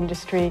media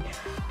industry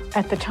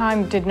at the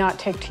time did not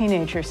take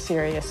teenagers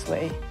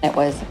seriously. It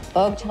was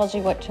Vogue tells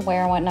you what to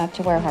wear and what not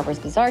to wear, Harper's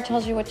Bazaar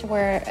tells you what to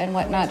wear and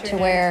what not to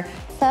wear.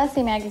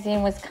 Sassy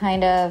magazine was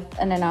kind of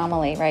an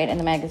anomaly, right, in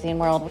the magazine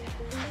world.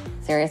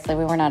 Seriously,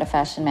 we were not a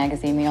fashion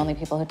magazine. The only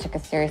people who took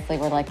us seriously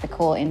were like the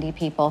cool indie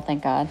people,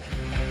 thank God.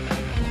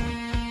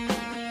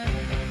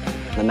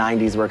 The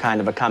 90s were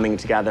kind of a coming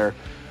together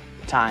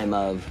time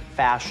of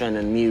fashion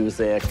and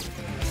music.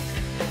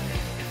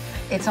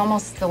 It's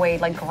almost the way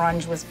like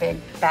grunge was big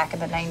back in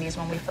the 90s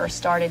when we first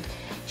started.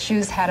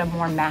 Shoes had a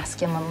more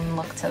masculine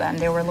look to them.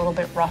 They were a little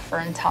bit rougher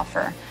and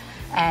tougher.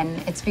 And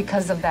it's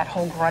because of that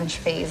whole grunge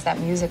phase that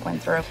music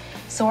went through.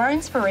 So our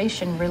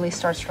inspiration really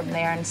starts from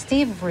there, and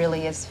Steve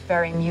really is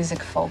very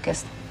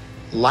music-focused.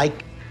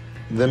 Like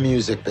the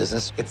music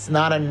business, it's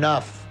not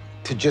enough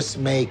to just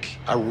make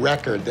a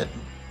record that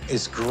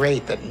is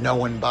great that no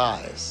one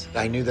buys.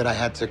 I knew that I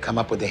had to come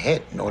up with a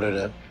hit in order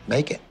to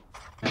make it.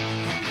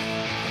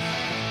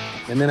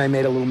 And then I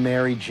made a little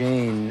Mary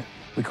Jane.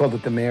 We called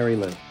it the Mary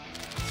Lou.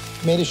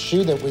 Made a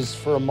shoe that was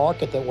for a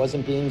market that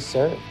wasn't being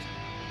served.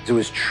 It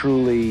was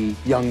truly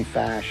young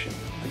fashion.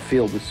 The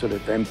field was sort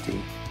of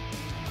empty.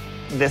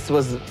 This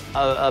was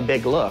a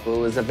big look. It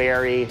was a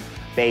very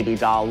baby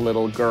doll,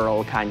 little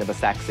girl kind of a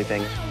sexy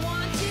thing.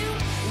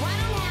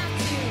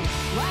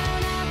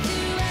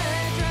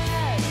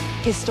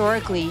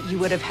 Historically, you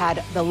would have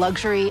had the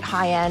luxury,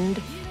 high-end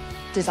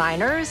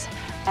designers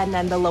and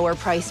then the lower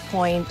price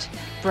point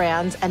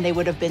brands, and they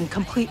would have been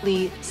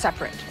completely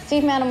separate.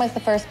 Steve Madden was the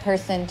first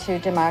person to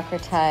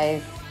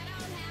democratize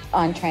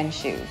on-trend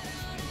shoes.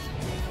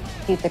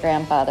 He's the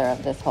grandfather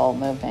of this whole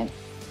movement.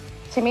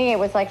 To me, it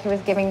was like he was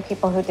giving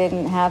people who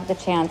didn't have the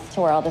chance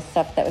to wear all the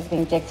stuff that was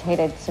being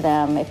dictated to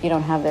them. If you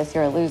don't have this,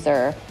 you're a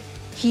loser.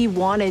 He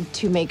wanted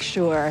to make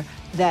sure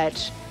that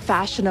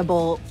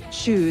fashionable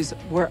shoes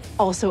were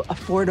also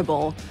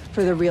affordable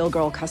for the real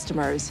girl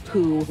customers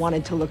who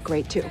wanted to look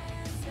great too.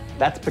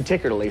 That's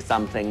particularly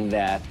something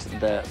that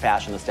the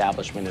fashion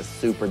establishment is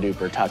super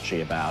duper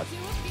touchy about.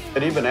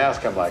 I'd even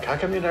ask him, like, how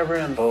come you're never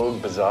in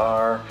Vogue,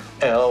 Bazaar,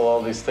 Elle,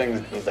 all these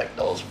things? He's like,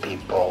 those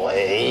people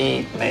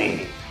hate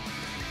me.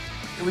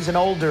 It was an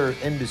older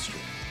industry.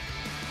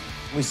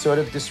 We sort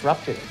of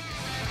disrupted it.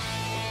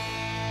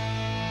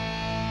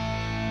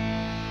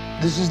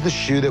 This is the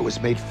shoe that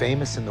was made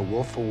famous in The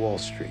Wolf of Wall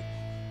Street.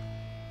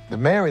 The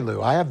Mary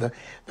Lou. I have the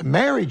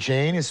Mary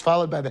Jane is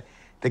followed by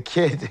the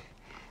kid.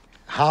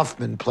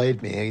 Hoffman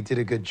played me. He did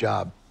a good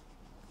job.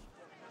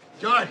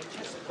 John,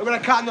 we're gonna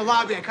caught in the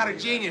lobby. I caught a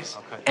genius.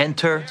 Okay.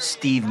 Enter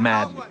Steve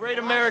Madden. Great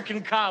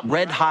American cop.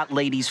 Red hot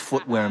ladies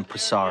footwear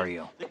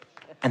impresario.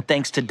 And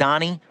thanks to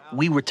Donnie,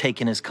 we were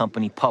taking his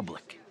company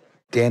public.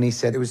 Danny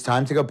said it was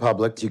time to go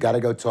public. You got to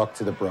go talk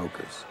to the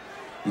brokers.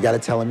 You got to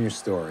tell them your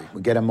story.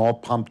 We get them all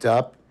pumped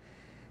up,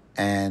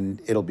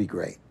 and it'll be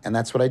great. And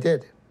that's what I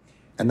did.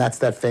 And that's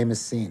that famous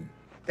scene.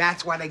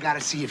 That's why they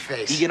gotta see your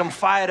face. You get them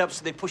fired up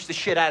so they push the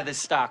shit out of this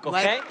stock,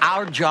 okay?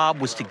 Our job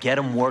was to get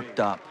them worked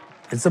up.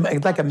 It's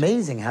like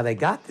amazing how they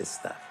got this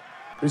stuff.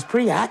 It was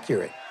pretty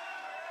accurate.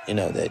 You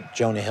know, that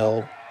Jonah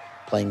Hill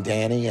playing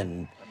Danny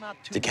and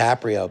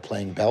DiCaprio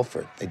playing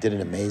Belfort. They did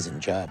an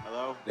amazing job.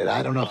 Hello?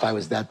 I don't know if I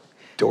was that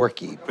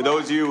dorky. For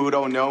those of you who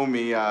don't know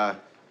me,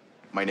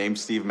 my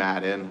name's Steve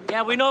Madden.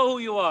 Yeah, we know who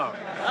you are.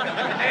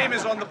 Your name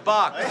is on the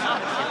box.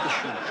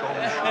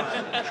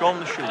 Show him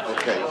the shoe.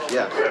 Okay,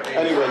 yeah.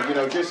 Anyway, you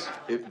know,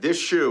 this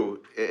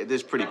shoe, this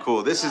is pretty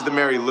cool. This is the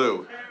Mary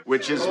Lou,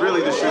 which is really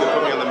the shoe that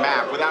put me on the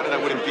map. Without it, I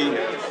wouldn't be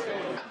here.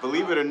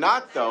 Believe it or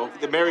not, though,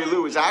 the Mary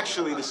Lou is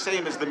actually the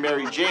same as the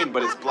Mary Jane,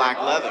 but it's black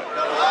leather.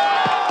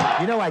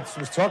 You know, I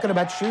was talking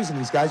about shoes, and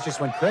these guys just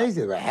went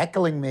crazy. They were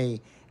heckling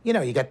me. You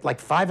know, you got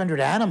like 500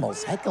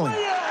 animals heckling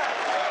you.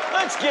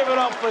 Let's give it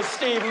up for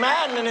Steve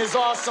Madden and his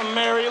awesome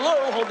Mary Lou.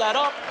 Hold that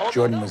up.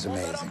 Jordan was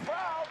amazing.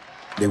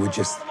 They were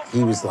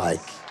he was like,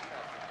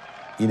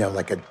 you know,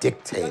 like a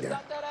dictator,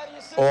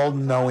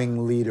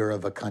 all-knowing leader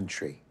of a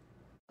country.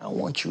 I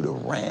want you to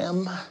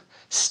ram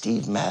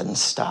Steve Madden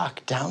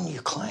stock down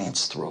your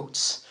clients'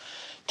 throats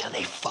till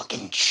they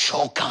fucking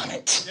choke on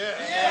it.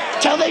 Yeah.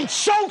 Till they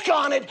choke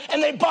on it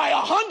and they buy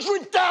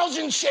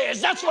 100,000 shares.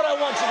 That's what I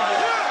want you to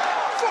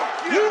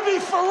do. You be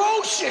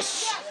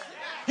ferocious.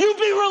 You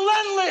be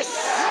relentless.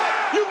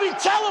 You be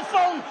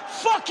telephone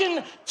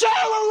fucking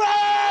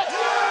terrorist.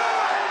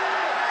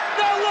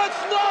 Now let's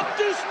knock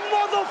this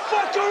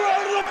motherfucker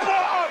out of the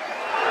park.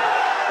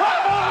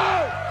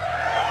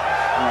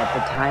 At the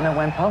time it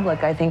went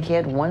public, I think he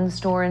had one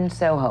store in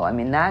Soho. I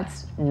mean,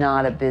 that's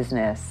not a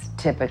business,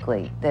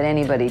 typically, that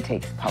anybody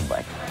takes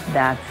public.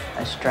 That's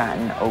a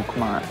Stratton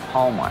Oakmont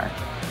hallmark.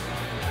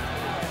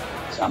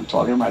 So I'm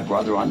talking to my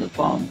brother on the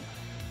phone.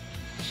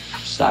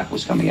 Stock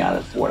was coming out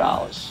at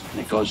 $4, and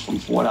it goes from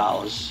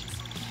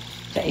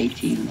 $4 to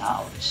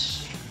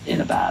 $18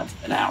 in about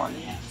an hour and a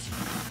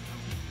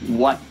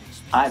half.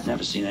 I've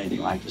never seen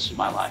anything like this in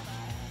my life.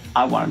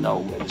 I want to know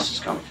where this is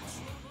coming from.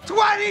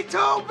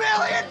 $22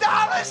 million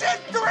in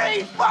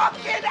 3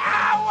 fucking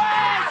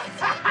hours!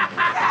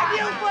 Can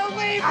you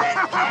believe it?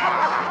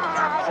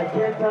 I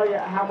can't tell you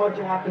how much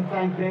I have to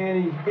thank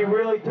Danny. He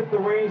really took the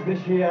reins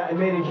this year and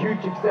made a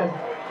huge success.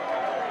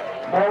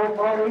 All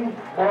money,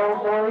 all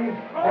money,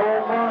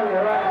 all money,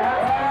 all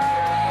right?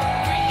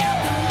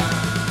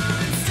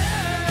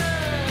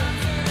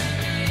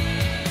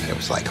 It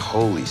was like,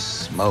 holy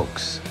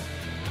smokes.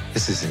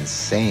 This is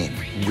insane.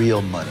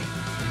 Real money.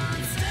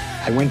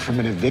 I went from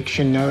an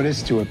eviction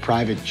notice to a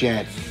private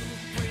jet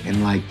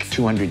in like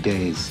 200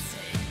 days.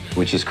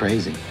 which is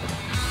crazy.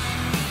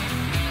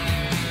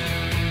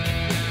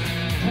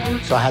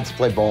 So I had to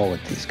play ball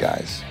with these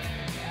guys.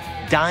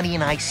 Donnie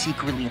and I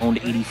secretly owned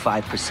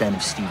 85%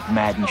 of Steve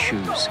Madden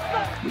shoes,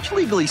 which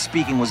legally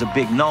speaking was a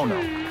big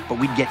no-no, but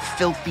we'd get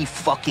filthy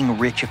fucking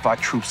rich if our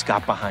troops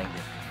got behind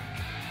it.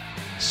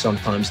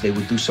 Sometimes they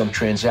would do some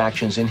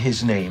transactions in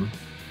his name,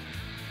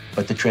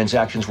 but the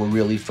transactions were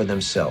really for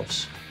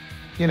themselves.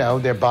 You know,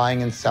 they're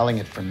buying and selling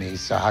it from me,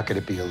 so how could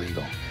it be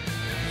illegal?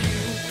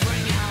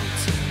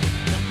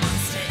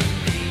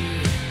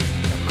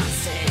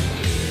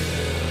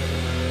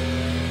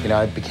 You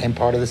know, it became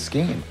part of the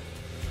scheme.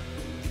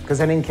 Because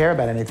I didn't care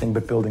about anything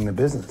but building the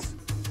business.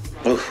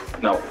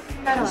 Oof, no.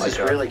 It's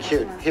really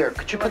cute. Here,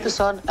 could you put this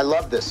on? I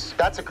love this.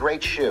 That's a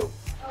great shoe.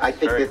 I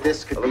think that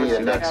this could be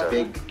the next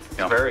big,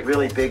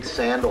 really big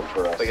sandal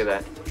for us. Look at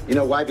that. You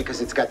know why?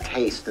 Because it's got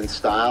taste and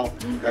style.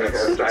 And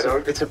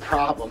it's a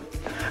problem.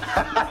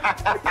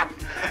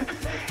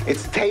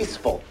 It's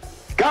tasteful.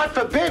 God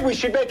forbid we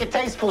should make a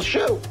tasteful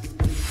shoe.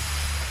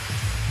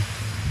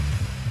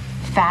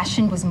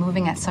 Fashion was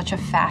moving at such a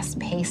fast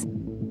pace.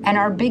 And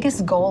our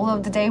biggest goal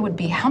of the day would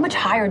be, how much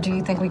higher do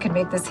you think we could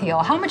make this heel?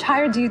 How much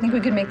higher do you think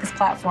we could make this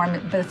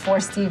platform before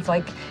Steve,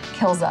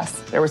 kills us?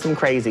 There were some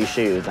crazy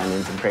shoes. I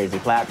mean, some crazy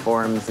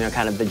platforms, you know,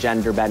 kind of the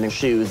gender-bending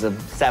shoes of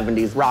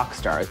 70s rock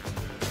stars.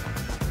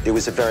 It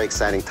was a very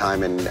exciting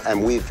time,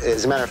 and we've,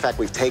 as a matter of fact,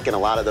 we've taken a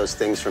lot of those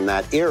things from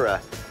that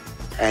era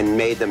and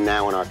made them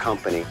now in our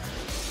company.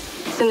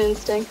 It's an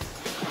instinct.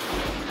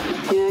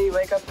 You know, you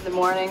wake up in the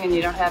morning and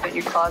you don't have it in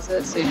your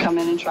closet, so you come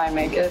in and try and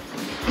make it.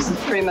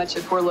 Pretty much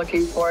if we're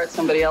looking for it,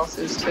 somebody else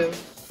is too.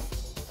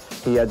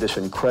 He had this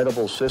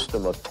incredible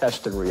system of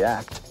test and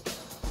react,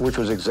 which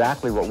was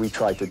exactly what we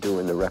tried to do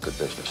in the record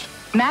business.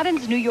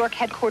 Madden's New York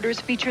headquarters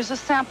features a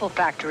sample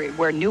factory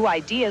where new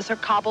ideas are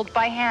cobbled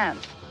by hand.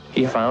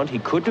 He found he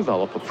could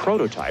develop a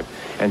prototype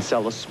and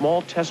sell a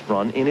small test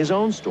run in his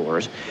own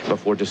stores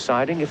before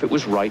deciding if it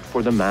was right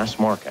for the mass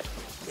market.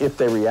 If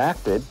they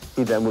reacted,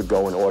 he then would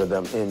go and order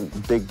them in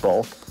big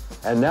bulk,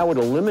 and that would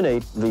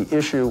eliminate the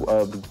issue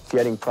of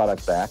getting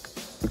product back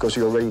because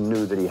he already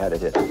knew that he had a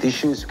hit. These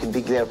shoes can be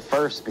there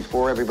first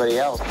before everybody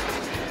else.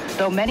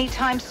 Though many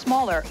times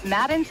smaller,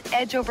 Madden's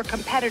edge over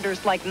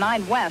competitors like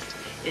Nine West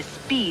is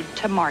speed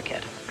to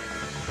market.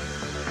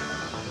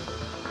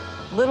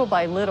 Little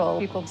by little,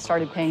 people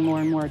started paying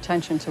more and more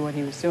attention to what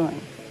he was doing.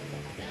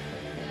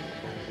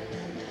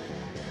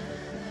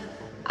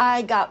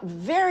 I got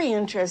very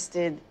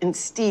interested in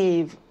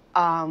Steve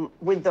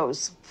with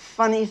those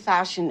funny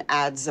fashion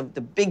ads of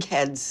the big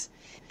heads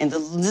and the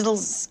little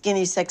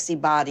skinny sexy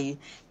body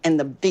and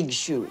the big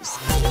shoes.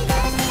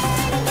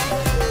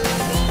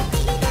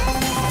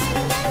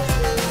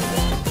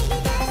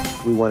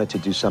 We wanted to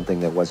do something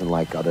that wasn't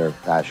like other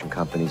fashion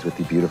companies with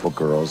the beautiful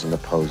girls and the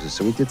poses,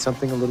 so we did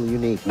something a little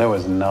unique. There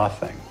was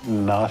nothing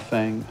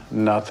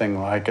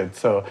like it.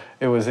 So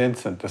it was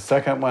instant. The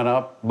second went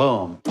up,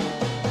 boom.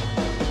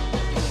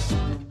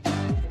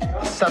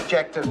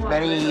 Subject of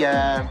many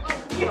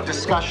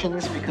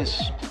discussions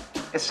because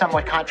it's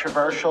somewhat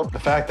controversial. The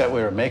fact that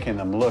we were making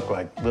them look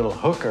like little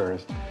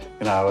hookers,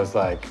 you know, I was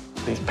like,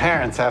 these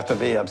parents have to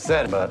be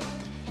upset. But,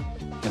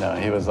 you know,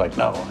 he was like,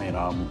 no, you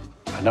know,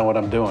 I know what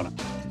I'm doing.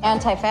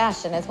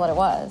 Anti-fashion is what it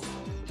was.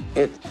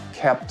 It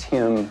kept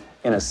him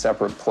in a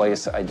separate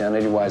place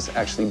identity-wise,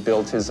 actually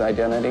built his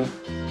identity.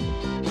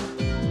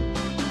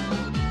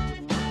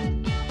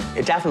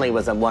 It definitely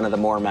was one of the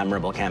more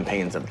memorable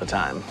campaigns of the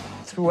time.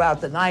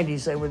 Throughout the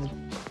 90s, they would,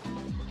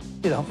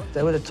 you know,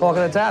 they were the talk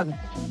of the town.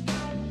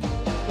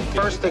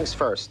 First things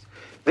first.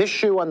 This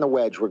shoe on the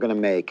wedge we're going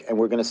to make, and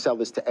we're going to sell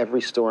this to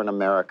every store in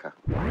America.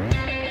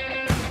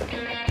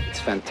 It's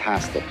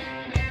fantastic.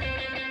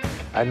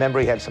 I remember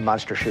he had some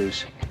monster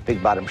shoes,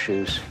 big bottom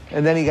shoes.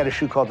 And then he got a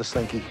shoe called the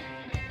Slinky.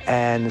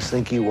 And the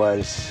Slinky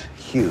was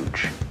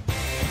huge.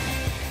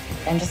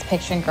 I'm just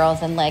picturing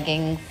girls in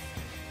leggings,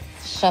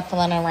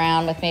 shuffling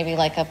around with maybe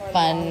like a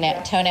fun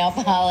toenail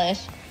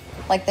polish.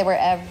 Like they were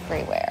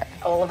everywhere.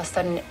 All of a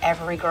sudden,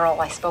 every girl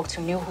I spoke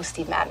to knew who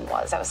Steve Madden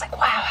was. I was like,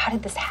 wow, how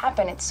did this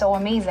happen? It's so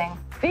amazing.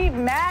 Steve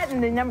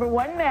Madden, the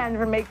 #1 man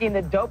for making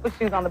the dopest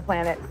shoes on the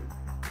planet.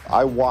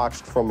 I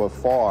watched from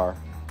afar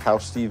how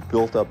Steve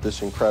built up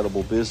this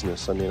incredible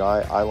business. I mean,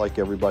 I like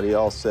everybody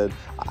else, said,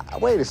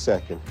 wait a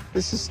second,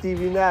 this is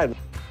Stevie Madden.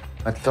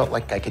 I felt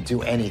like I could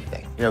do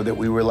anything. You know, that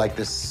we were like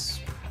this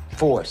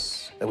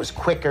force that was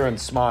quicker and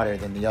smarter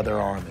than the other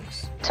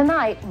armies.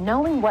 Tonight,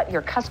 knowing what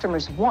your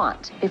customers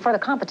want before the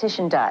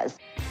competition does.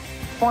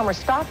 Former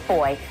stock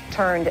boy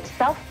turned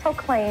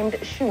self-proclaimed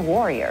shoe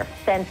warrior.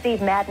 Then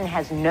Steve Madden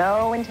has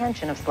no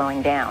intention of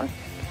slowing down.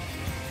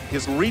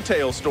 His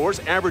retail stores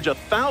average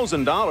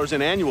 $1,000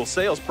 in annual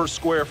sales per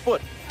square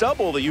foot,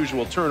 double the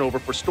usual turnover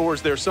for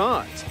stores their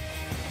size.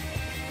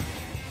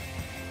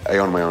 I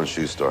own my own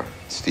shoe store.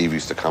 Steve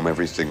used to come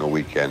every single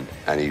weekend,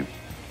 and he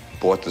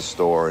bought the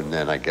store, and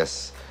then I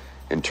guess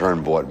in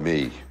turn bought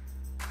me.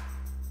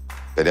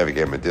 They never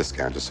gave him a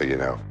discount, just so you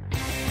know.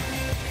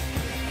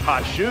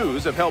 Hot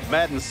shoes have helped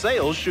Madden's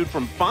sales shoot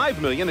from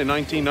 $5 million in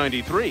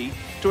 1993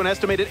 to an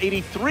estimated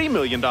 $83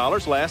 million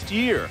last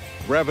year.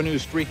 Revenue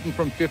streaking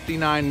from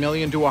 $59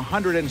 million to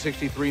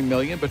 $163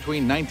 million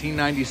between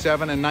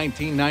 1997 and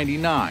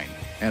 1999,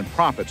 and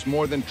profits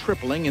more than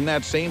tripling in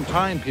that same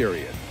time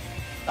period.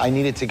 I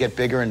needed to get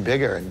bigger and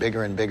bigger and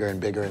bigger and bigger and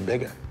bigger and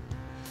bigger.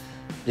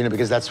 You know,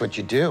 because that's what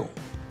you do.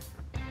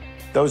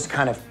 Those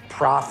kind of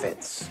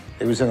profits,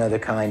 it was another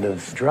kind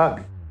of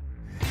drug.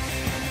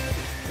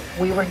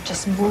 We were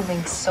just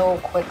moving so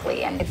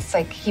quickly, and it's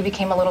like he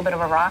became a little bit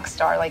of a rock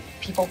star. Like,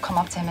 people come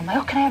up to him and like,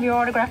 oh, can I have your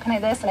autograph? Can I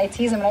this? And I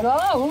tease him and I go,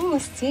 oh, ooh,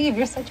 Steve,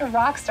 you're such a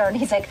rock star. And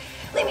he's like,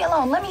 leave me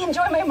alone. Let me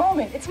enjoy my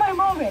moment. It's my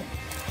moment.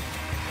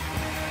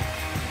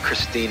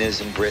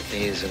 Christina's and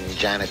Britney's and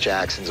Janet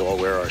Jackson's all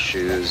wear our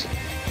shoes. The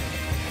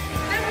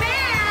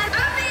man of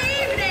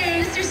the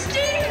evening, Mr.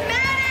 Steve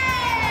Madden!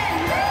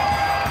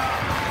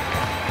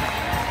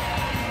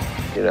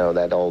 You know,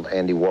 that old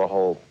Andy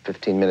Warhol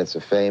 15 minutes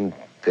of fame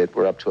that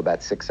we're up to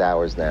about 6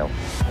 hours now.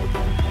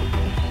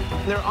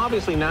 There are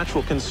obviously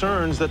natural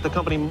concerns that the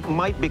company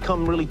might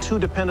become really too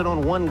dependent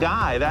on one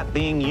guy, that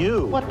being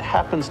you. What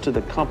happens to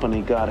the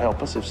company, God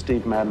help us, if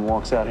Steve Madden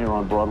walks out here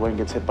on Broadway and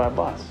gets hit by a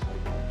bus?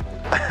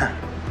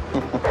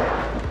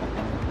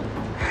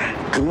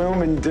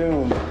 Gloom and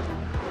doom.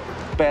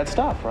 Bad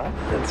stuff, right?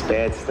 That's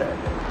bad stuff.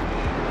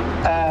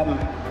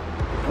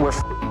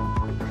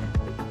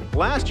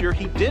 Last year,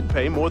 he did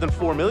pay more than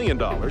 $4 million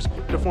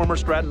to former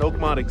Stratton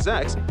Oakmont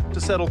execs to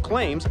settle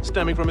claims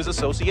stemming from his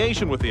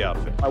association with the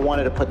outfit. I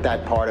wanted to put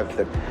that part of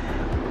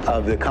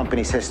the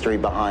company's history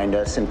behind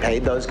us and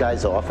paid those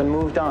guys off and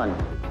moved on.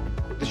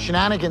 The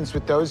shenanigans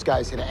with those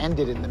guys had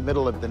ended in the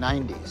middle of the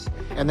 90s.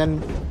 And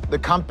then the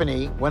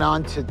company went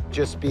on to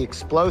just be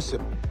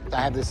explosive.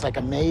 I have this like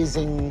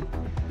amazing,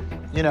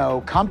 you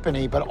know,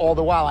 company, but all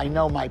the while I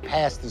know my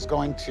past is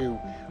going to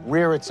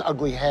rear its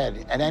ugly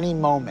head at any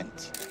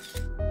moment.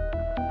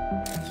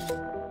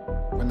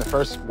 When the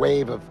first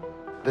wave of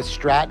the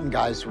Stratton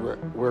guys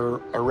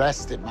were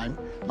arrested,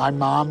 my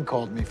mom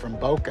called me from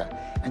Boca,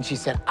 and she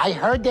said, I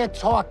heard they're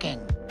talking.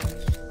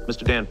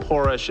 Mr. Dan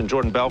Porish and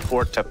Jordan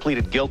Belfort have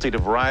pleaded guilty to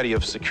a variety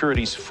of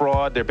securities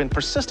fraud. There have been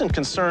persistent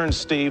concerns,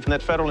 Steve,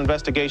 that federal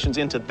investigations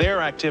into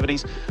their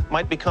activities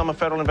might become a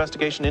federal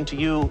investigation into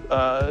you.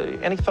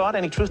 Any thought,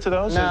 any truth to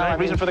those? No, Is there any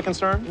reason for the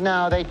concern?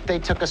 No, they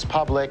took us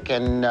public,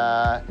 and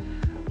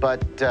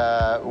but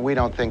we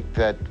don't think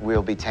that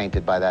we'll be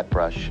tainted by that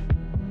brush.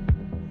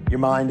 Your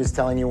mind is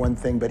telling you one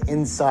thing, but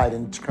inside,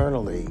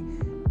 internally,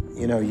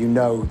 you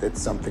know that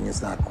something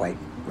is not quite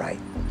right.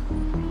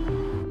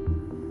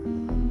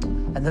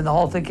 And then the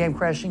whole thing came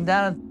crashing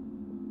down.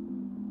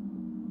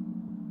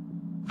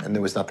 And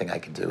there was nothing I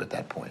could do at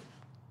that point.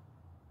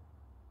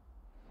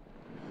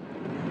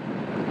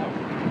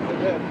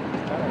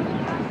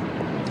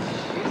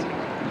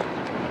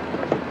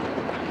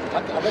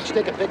 I'll let you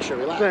take a picture.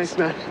 Relax. Thanks,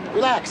 man.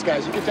 Relax,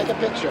 guys. You can take a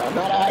picture. I'm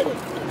not hiding.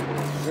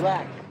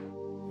 Relax.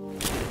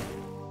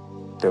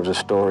 There was a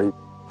story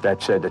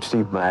that said that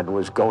Steve Madden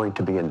was going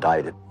to be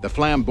indicted. The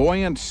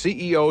flamboyant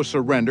CEO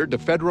surrendered to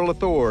federal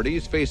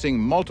authorities facing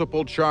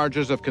multiple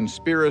charges of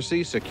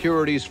conspiracy,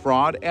 securities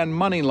fraud, and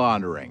money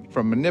laundering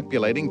from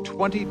manipulating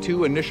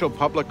 22 initial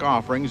public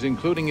offerings,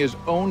 including his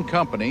own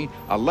company,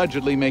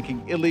 allegedly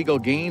making illegal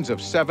gains of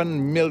 $7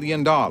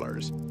 million.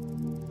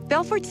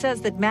 Belfort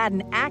says that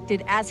Madden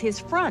acted as his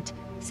front,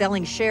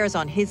 selling shares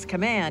on his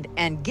command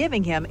and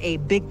giving him a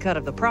big cut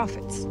of the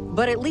profits.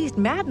 But at least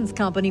Madden's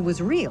company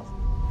was real.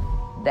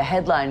 The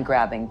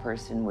headline-grabbing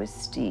person was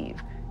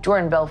Steve.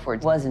 Jordan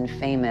Belfort wasn't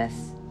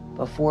famous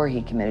before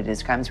he committed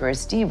his crimes, whereas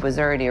Steve was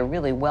already a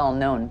really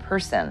well-known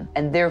person,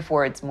 and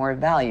therefore it's more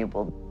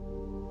valuable.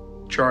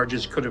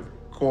 Charges could have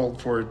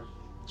called for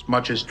as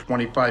much as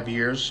 25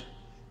 years,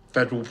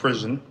 federal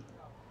prison.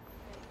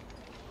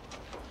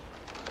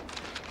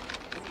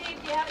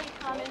 Steve, do you have any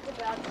comments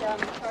about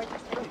charges?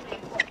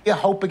 Yeah,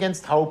 hope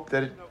against hope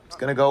that it's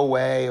going to go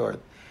away or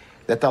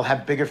that they'll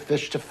have bigger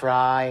fish to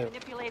fry.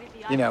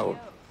 You know,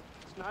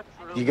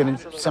 you're going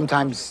to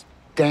sometimes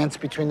dance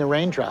between the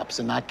raindrops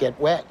and not get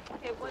wet.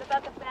 Okay, what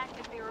about the fact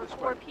that there are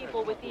 4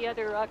 people with the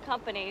other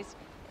companies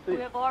who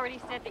have already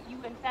said that you,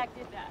 in fact,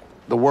 did that?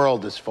 The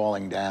world is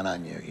falling down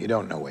on you. You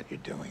don't know what you're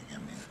doing. I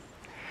mean,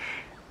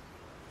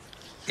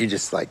 you're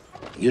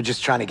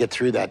just trying to get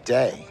through that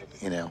day,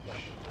 you know.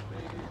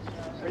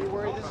 Are you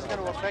worried this is going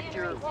to affect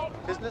your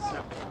business?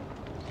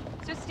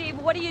 So, Steve,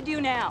 what do you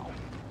do now?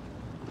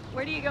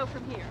 Where do you go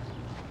from here?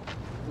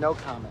 No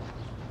comment.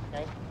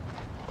 Okay.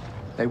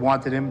 They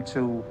wanted him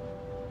to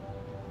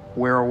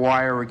wear a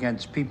wire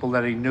against people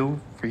that he knew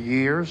for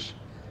years,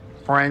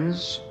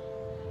 friends,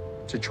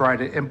 to try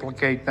to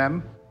implicate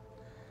them,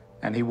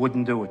 and he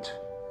wouldn't do it.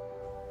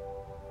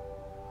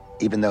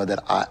 Even though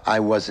that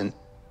I wasn't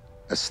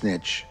a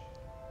snitch,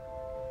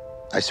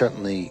 I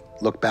certainly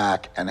look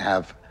back and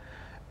have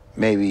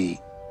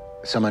maybe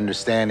some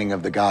understanding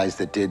of the guys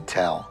that did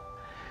tell,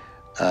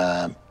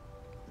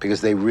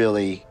 because they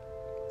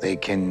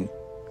can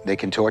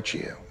torture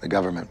you. The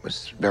government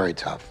was very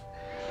tough.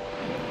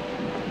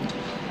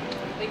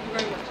 Thank you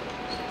very much.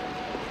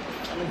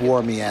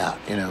 Wore me out,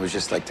 you know, it was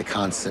just like the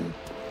constant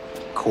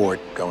court,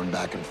 going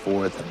back and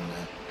forth, and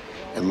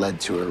it led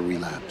to a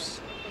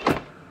relapse.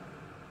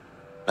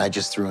 I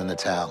just threw in the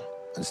towel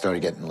and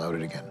started getting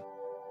loaded again.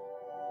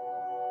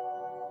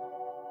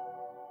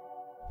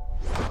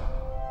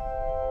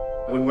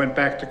 We went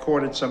back to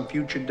court at some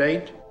future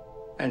date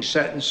and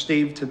sentenced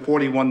Steve to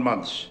 41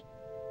 months.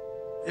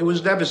 It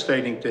was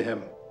devastating to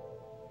him.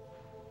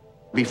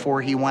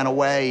 Before he went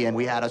away, and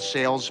we had a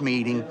sales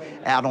meeting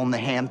out on the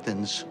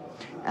Hamptons,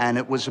 and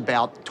it was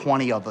about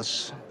 20 of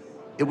us.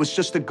 It was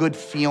just a good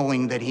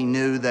feeling that he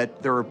knew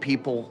that there were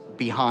people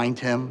behind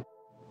him.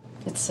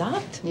 It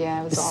sucked.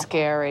 Yeah, it was awful.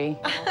 Scary.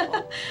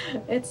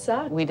 It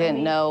sucked. We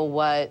didn't know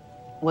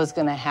what was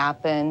going to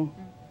happen.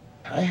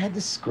 I had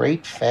this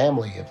great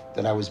family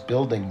that I was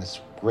building,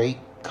 this great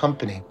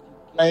company.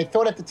 I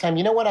thought at the time,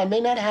 you know what, I may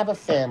not have a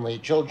family,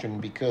 children,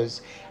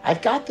 because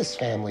I've got this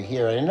family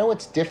here. And I know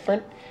it's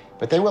different,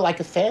 but they were like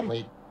a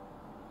family.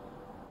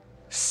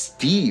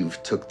 Steve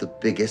took the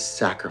biggest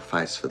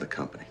sacrifice for the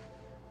company.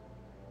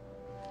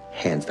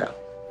 Hands down.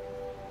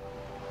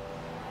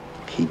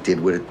 He did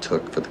what it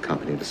took for the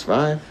company to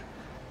survive.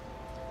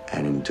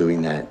 And in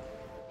doing that,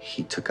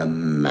 he took a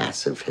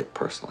massive hit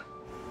personally.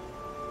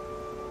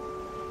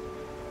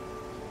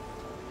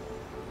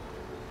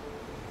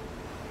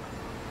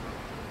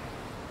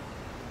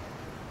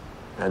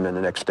 And then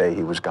the next day,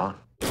 he was gone.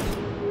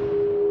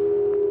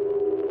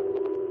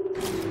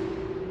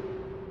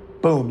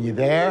 Boom, you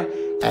there?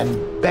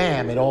 And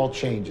bam, it all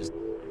changes.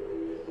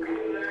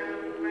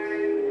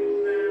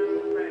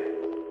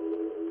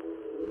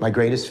 My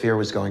greatest fear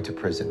was going to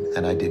prison,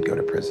 and I did go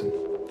to prison.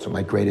 So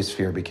my greatest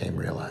fear became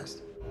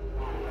realized.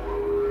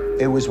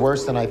 It was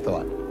worse than I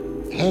thought.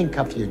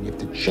 Handcuff you, and you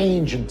have to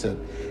change into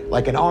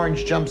like an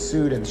orange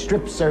jumpsuit and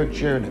strip search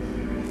you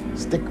and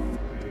stick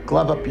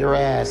glove up your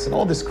ass and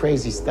all this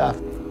crazy stuff.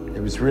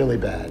 It was really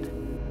bad.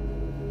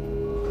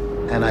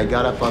 And I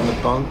got up on the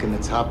bunk, in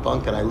the top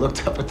bunk, and I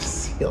looked up at the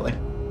ceiling.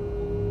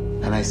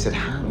 And I said,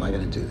 how am I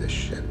gonna do this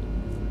shit?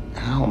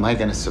 How am I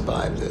gonna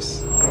survive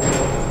this?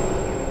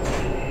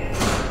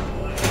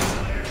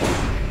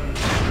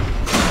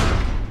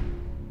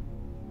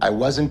 I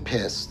wasn't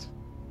pissed.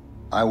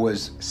 I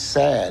was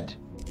sad.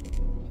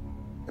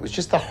 It was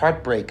just the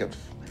heartbreak of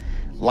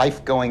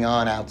life going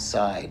on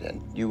outside,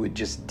 and you were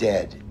just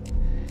dead.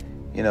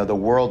 You know, the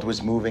world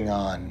was moving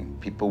on.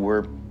 People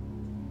were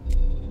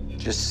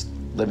just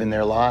living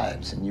their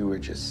lives, and you were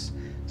just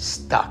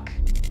stuck.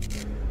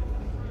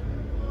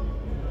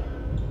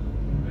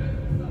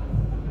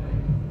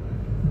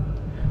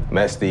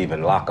 Met Steve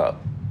in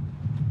lockup.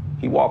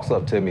 He walks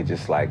up to me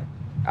just like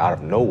out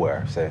of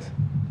nowhere, says,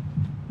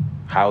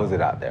 "How is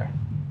it out there?"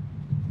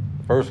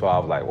 First of all, I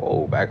was like,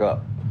 "Whoa, back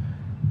up."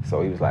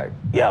 So he was like,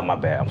 "Yeah, my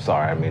bad, I'm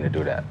sorry, I didn't mean to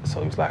do that." So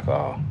he was like,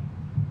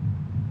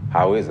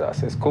 "How is it?" I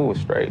said, "It's cool,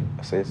 it's straight."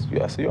 I said,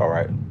 "Yeah, I see, all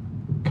right."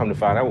 Come to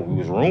find out, we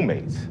was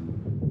roommates.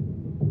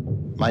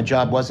 My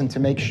job wasn't to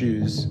make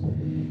shoes.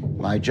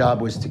 My job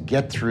was to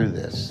get through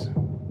this.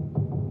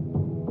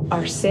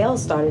 Our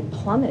sales started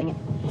plummeting.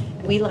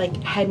 We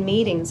had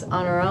meetings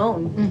on our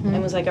own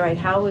and was like, all right,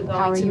 how are we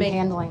going to make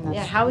handling this?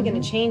 Yeah, how are we going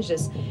to change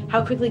this?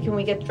 How quickly can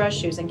we get dress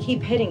shoes and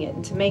keep hitting it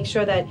and to make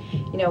sure that,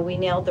 we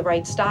nailed the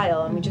right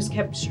style, and we just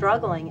kept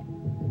struggling.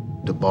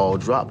 The ball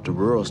dropped, the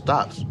world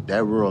stops.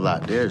 That world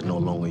out there is no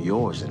longer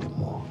yours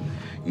anymore.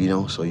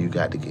 So you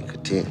got to get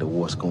content with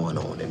what's going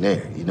on in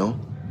there,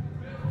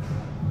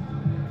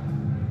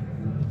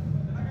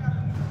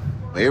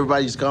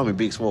 Everybody used to call me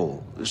Big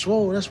Swole.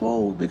 Swole, that's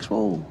Swole, Big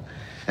Swole.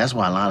 That's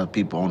why a lot of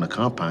people on the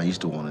compound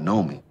used to want to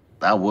know me.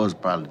 I was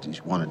probably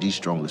one of the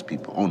strongest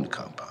people on the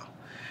compound.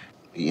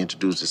 He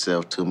introduced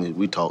himself to me.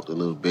 We talked a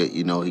little bit,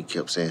 He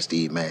kept saying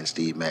Steve Madden,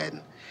 Steve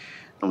Madden.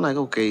 I'm like,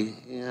 okay,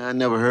 I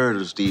never heard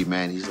of Steve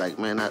Madden. He's like,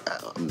 man,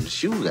 I'm the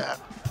shoe guy.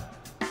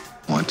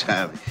 One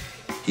time,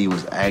 he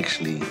was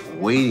actually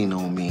waiting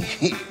on me,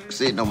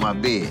 sitting on my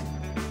bed.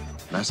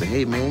 And I said,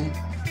 hey, man,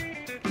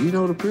 you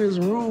know the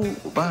prison rule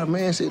about a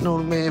man sitting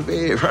on a man's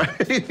bed,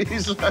 right?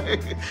 He's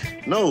like,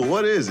 no,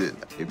 what is it?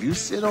 If you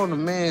sit on a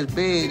man's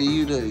bed,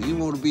 you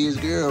want to be his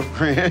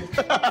girlfriend.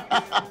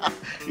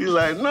 He's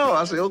like, no.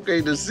 I said,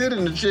 okay, just sit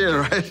in the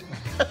chair, right?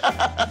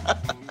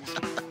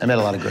 I met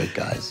a lot of great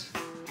guys.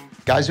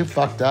 Guys who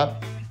fucked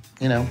up,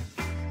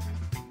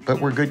 but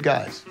we're good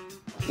guys.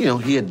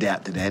 He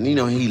adapted that, and,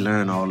 he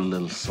learned all the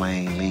little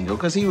slang lingo,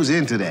 because he was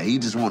into that. He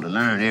just wanted to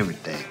learn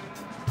everything.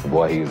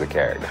 Boy, he was a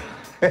character.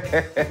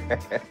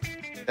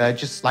 I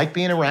just like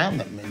being around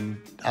them, and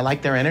I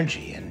like their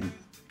energy,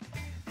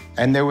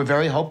 and they were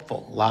very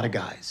hopeful, a lot of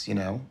guys,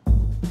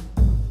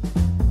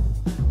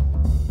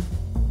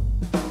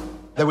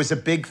 There was a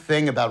big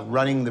thing about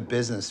running the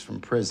business from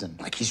prison.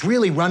 Like, he's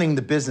really running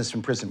the business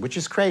from prison, which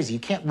is crazy. You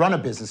can't run a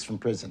business from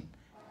prison.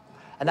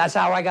 And that's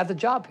how I got the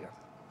job here.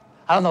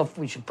 I don't know if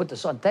we should put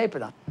this on tape or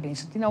not. And he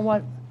said, you know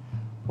what?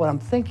 What I'm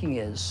thinking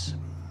is,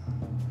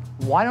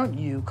 why don't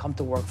you come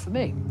to work for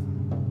me?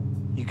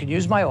 You can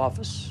use my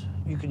office,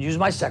 you can use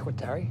my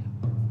secretary,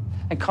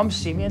 and come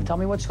see me and tell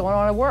me what's going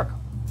on at work.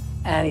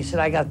 And he said,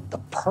 I got the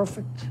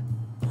perfect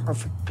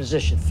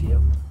position for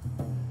you.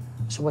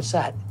 So what's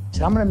that? He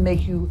said, I'm gonna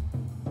make you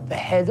the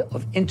head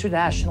of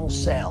international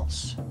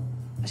sales.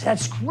 I said,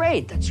 that's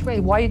great, that's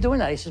great. Why are you doing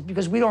that? He says,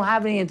 because we don't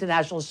have any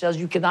international sales.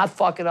 You cannot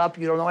fuck it up.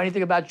 You don't know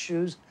anything about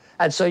shoes.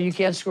 And so you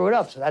can't screw it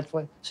up. So that's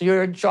what, so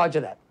you're in charge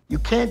of that. You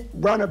can't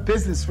run a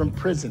business from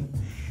prison.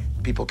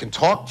 People can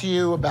talk to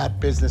you about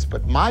business,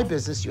 but my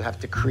business, you have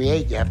to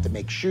create, you have to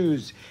make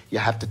shoes, you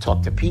have to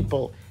talk to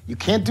people. You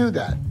can't do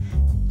that.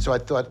 So I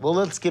thought, well,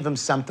 let's give him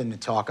something to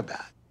talk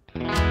about.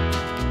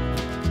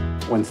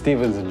 When Steve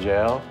was in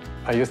jail,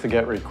 I used to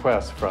get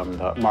requests from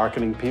the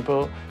marketing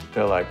people.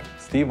 They're like,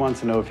 Steve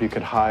wants to know if you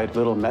could hide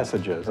little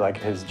messages, like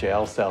his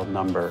jail cell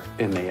number,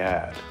 in the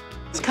ad.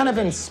 It's kind of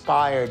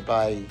inspired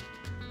by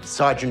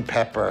Sgt.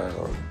 Pepper,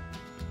 or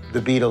the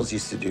Beatles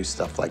used to do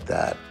stuff like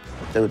that.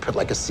 They would put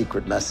like a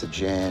secret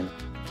message in.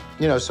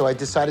 You know, so I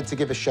decided to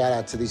give a shout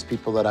out to these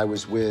people that I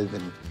was with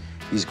and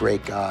these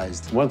great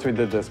guys. Once we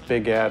did this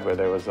big ad where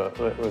there was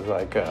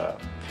like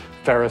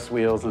Ferris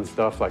wheels and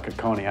stuff, like a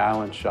Coney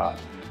Island shot.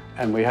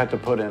 And we had to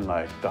put in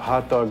like the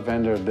hot dog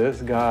vendor,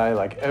 this guy,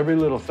 like every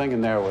little thing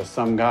in there was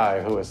some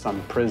guy who was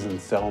some prison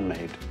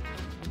cellmate.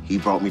 He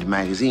brought me the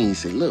magazine. He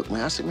said, look,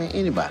 man, I said, man,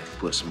 anybody can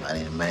put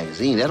somebody in a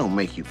magazine. That don't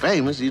make you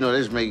famous. You know, they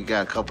just make you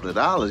got a couple of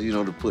dollars, you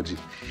know, to put you.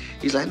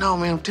 He's like, no,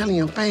 man, I'm telling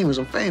you, I'm famous,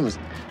 I'm famous.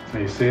 So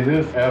you see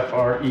this?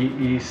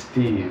 F-R-E-E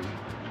Steve.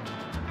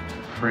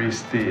 Free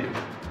Steve.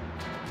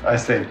 I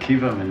said,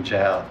 keep him in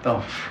jail.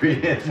 Don't free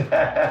his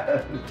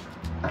ass.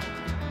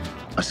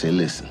 I said,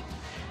 listen,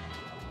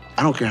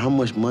 I don't care how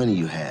much money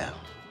you have.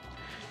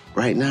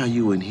 Right now,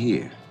 you in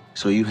here,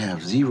 so you have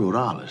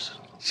 $0,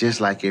 just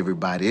like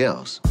everybody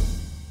else.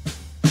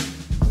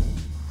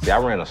 See, I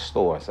ran a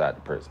store inside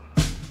the prison.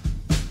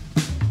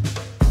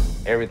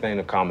 Everything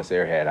the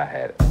commissary had, I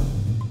had it.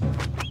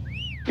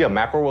 Yeah,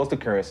 mackerel was the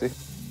currency.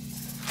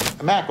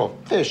 A mackerel,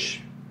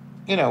 fish,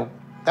 you know,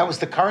 that was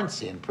the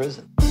currency in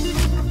prison.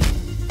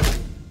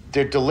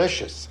 They're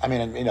delicious. I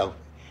mean, you know,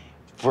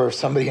 for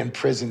somebody in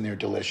prison, they're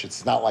delicious.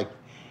 It's not like,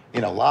 you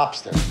know,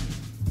 lobster.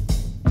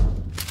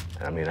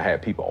 I mean, I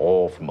had people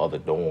all from other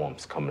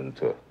dorms coming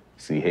to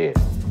see Head.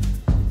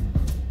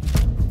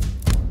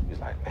 He's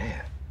like,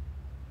 man,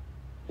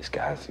 these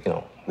guys, you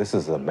know, this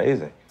is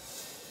amazing.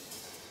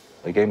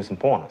 He gave me some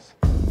pointers.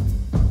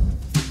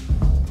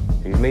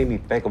 He made me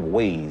think of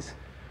ways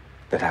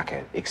that I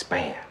could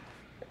expand,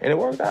 and it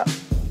worked out.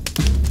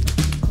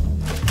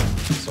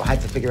 So I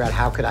had to figure out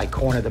how could I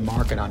corner the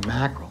market on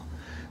mackerel.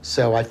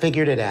 So I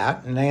figured it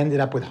out, and I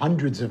ended up with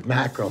hundreds of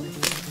mackerel.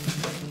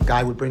 A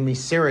guy would bring me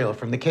cereal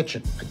from the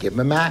kitchen. I'd give him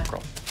a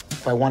mackerel.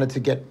 If I wanted to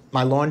get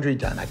my laundry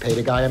done, I paid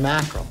a guy a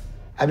mackerel.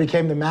 I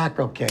became the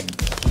mackerel king.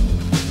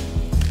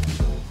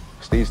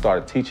 Steve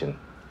started teaching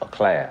a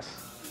class.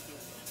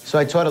 So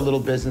I taught a little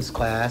business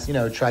class, you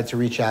know, tried to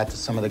reach out to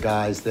some of the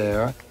guys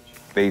there.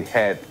 They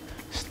had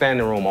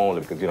standing room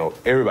only because, you know,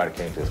 everybody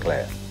came to his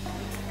class.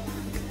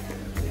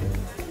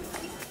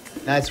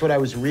 That's what I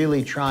was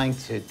really trying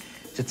to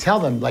tell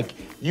them. Like,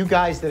 you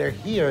guys that are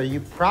here,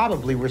 you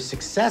probably were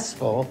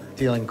successful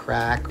dealing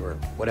crack or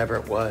whatever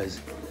it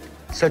was.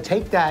 So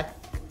take that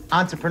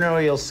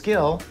entrepreneurial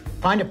skill,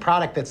 find a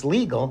product that's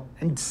legal,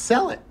 and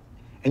sell it.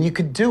 And you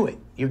could do it.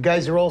 You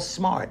guys are all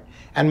smart.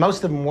 And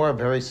most of them were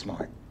very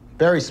smart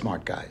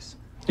guys.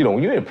 You know,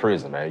 when you're in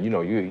prison, man, you know,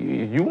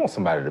 you want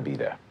somebody to be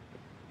there.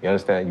 You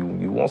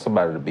understand? You want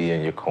somebody to be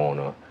in your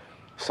corner.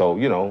 So,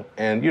 you know,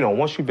 and, you know,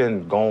 once you've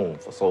been gone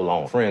for so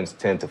long, friends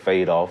tend to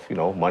fade off, you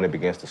know, money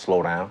begins to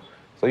slow down.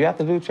 So you have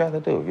to do what you have to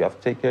do. You have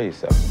to take care of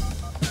yourself.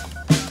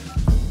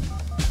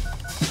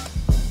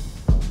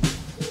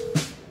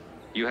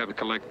 You have a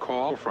collect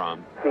call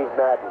from Steve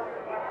Madden.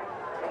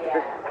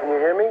 Can you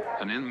hear me?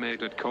 an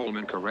inmate at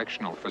Coleman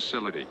Correctional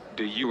Facility.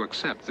 Do you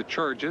accept the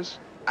charges?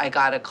 I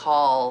got a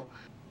call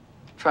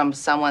from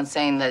someone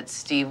saying that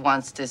Steve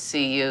wants to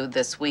see you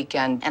this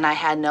weekend, and I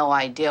had no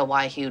idea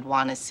why he would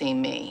want to see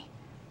me.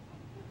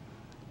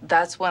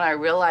 That's when I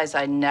realized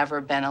I'd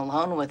never been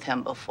alone with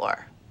him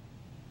before.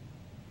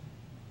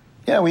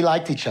 Yeah, we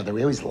liked each other.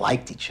 We always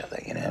liked each other,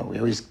 you know. We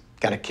always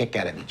got a kick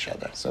out of each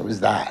other. So it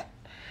was that.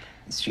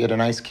 She had a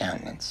nice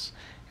countenance,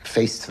 a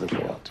face to the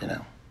world, you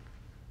know.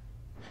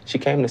 She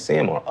came to see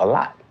him a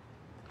lot.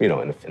 You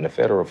know, in the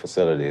federal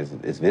facility,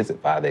 it's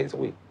visit 5 days a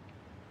week.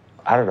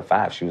 Out of the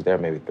 5, she was there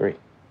maybe 3.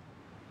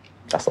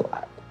 That's a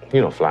lot,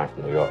 you know, flying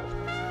from New York.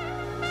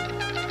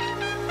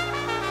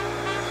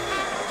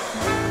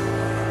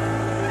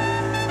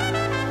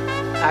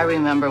 I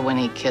remember when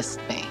he kissed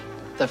me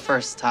the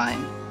first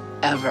time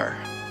ever.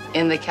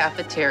 In the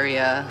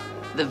cafeteria,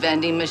 the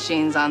vending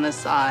machines on the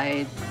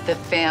side, the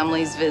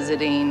families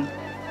visiting,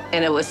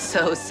 and it was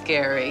so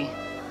scary.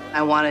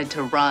 I wanted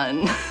to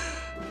run,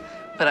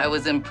 but I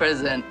was in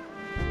prison.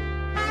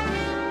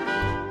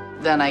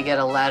 Then I get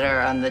a letter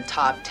on the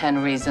top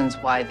 10 reasons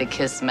why the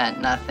kiss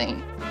meant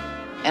nothing.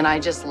 And I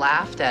just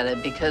laughed at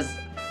it because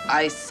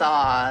I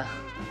saw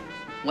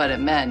what it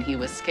meant. He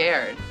was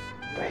scared.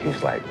 He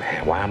was like,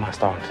 man, why am I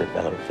starting to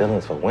develop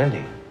feelings for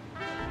Wendy?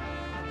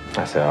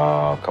 I said,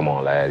 oh, come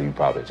on, lad, you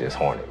probably just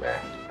horny,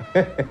 man.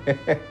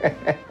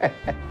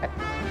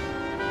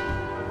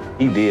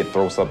 He did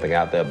throw something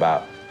out there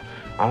about,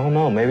 I don't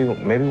know, maybe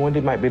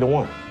Wendy might be the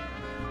one.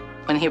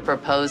 When he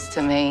proposed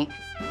to me,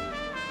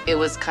 it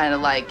was kind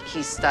of like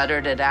he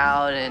stuttered it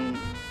out and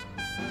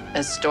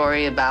a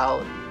story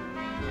about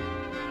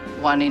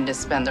wanting to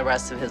spend the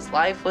rest of his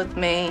life with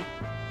me.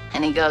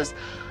 And he goes,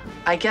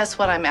 I guess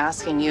what I'm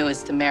asking you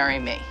is to marry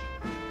me.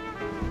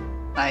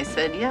 I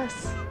said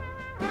yes.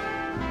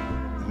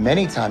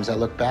 Many times I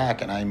look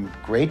back and I'm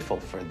grateful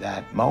for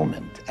that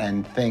moment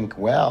and think,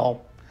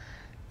 well,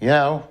 you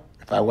know,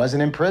 if I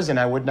wasn't in prison,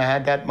 I wouldn't have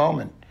had that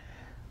moment.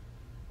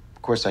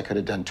 Of course, I could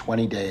have done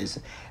 20 days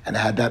and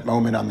had that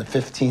moment on the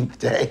 15th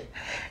day.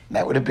 And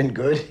that would have been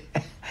good.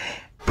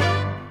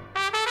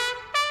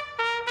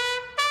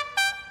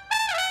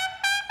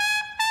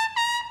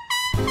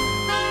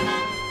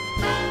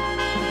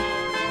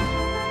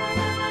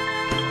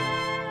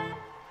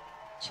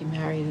 She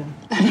married him.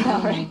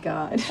 Oh my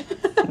God.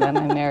 Then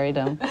I married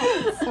him.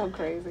 So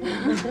crazy.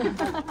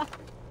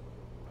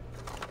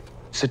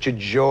 Such a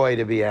joy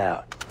to be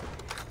out.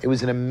 It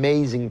was an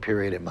amazing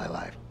period in my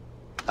life.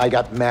 I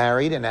got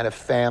married and had a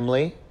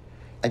family.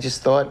 I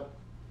just thought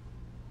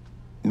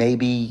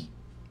maybe,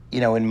 you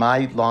know, in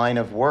my line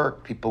of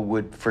work, people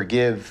would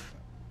forgive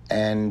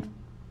and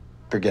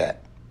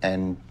forget,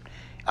 and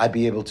I'd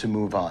be able to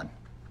move on,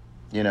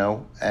 you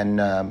know,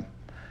 and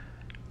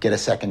get a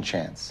second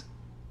chance.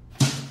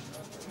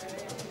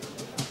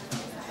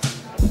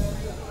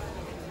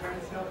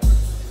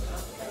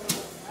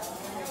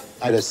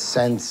 I had a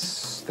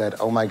sense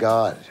that, oh my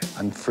God,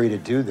 I'm free to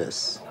do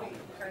this.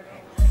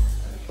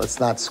 Let's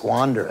not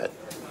squander it.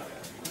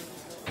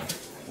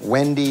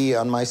 Wendy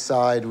on my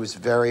side was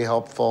very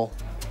helpful.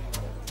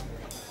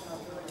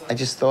 I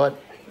just thought,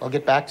 I'll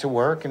get back to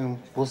work and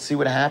we'll see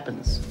what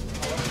happens.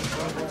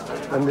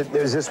 And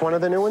is this one of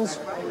the new ones?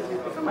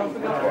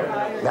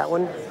 That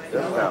one?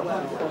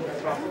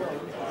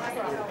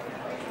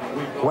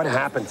 What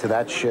happened to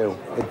that shoe?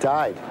 It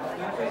died.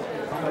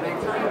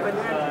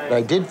 But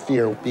I did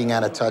fear being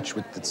out of touch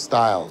with the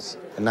styles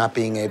and not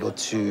being able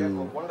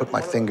to put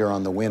my finger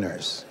on the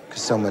winners,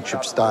 because so much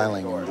of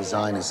styling and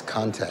design is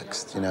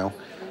context, you know?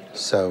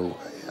 So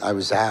I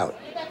was out.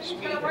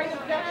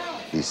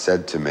 He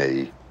said to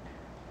me,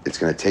 it's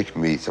going to take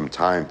me some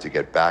time to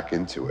get back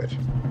into it.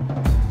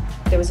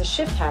 There was a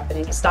shift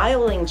happening.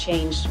 Styling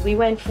changed. We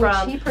went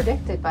from... Which he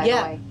predicted, by the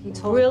way. He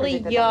totally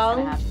really predicted that was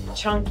gonna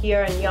young, happen.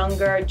 chunkier and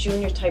younger,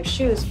 junior type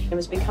shoes. It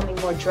was becoming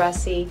more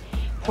dressy,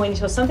 pointy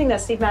toe, something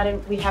that Steve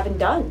Madden, we haven't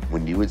done.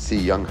 When you would see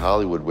young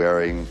Hollywood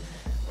wearing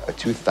a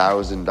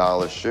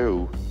 $2,000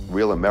 shoe,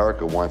 real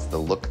America wants to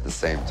look at the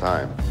same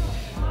time.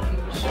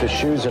 The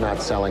shoes are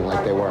not selling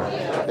like they were.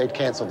 They'd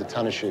canceled a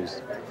ton of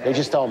shoes. They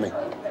just told me.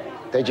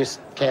 They just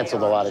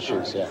canceled a lot of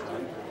shoes, yeah.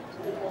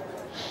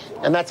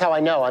 And that's how I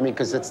know, I mean,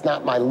 because it's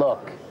not my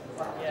look.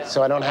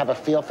 So I don't have a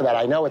feel for that.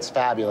 I know it's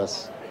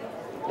fabulous.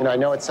 You know, I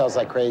know it sells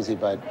like crazy,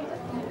 but...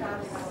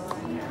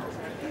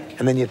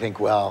 And then you think,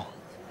 well,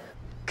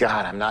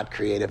 God, I'm not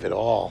creative at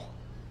all.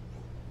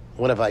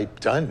 What have I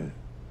done?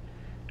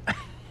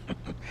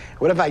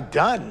 What have I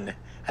done?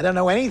 I don't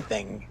know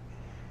anything.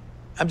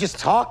 I'm just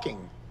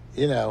talking,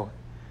 you know?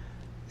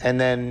 And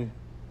then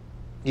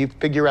you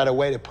figure out a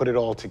way to put it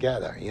all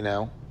together, you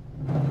know?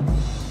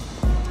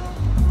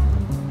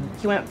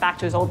 He went back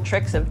to his old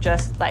tricks of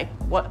just like,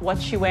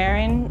 what's she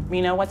wearing?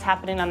 You know, what's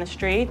happening on the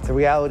street? The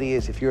reality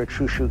is, if you're a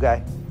true shoe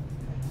guy,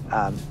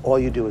 all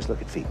you do is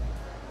look at feet.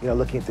 You know,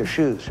 looking at their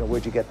shoes. You know,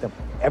 where'd you get them?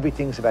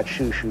 Everything's about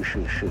shoes, shoes,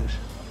 shoes, shoes.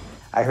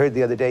 I heard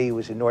the other day he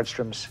was in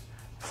Nordstrom's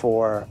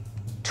for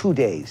 2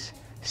 days,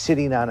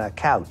 sitting on a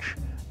couch,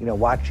 you know,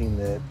 watching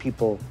the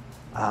people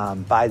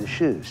buy the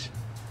shoes.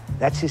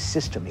 That's his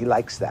system. He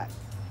likes that.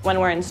 When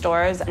we're in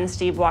stores and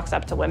Steve walks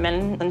up to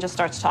women and just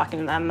starts talking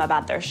to them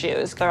about their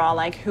shoes, they're all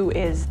like, who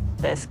is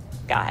this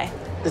guy?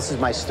 This is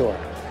my store.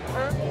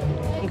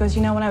 He goes,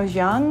 you know, when I was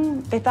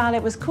young, they thought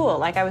it was cool,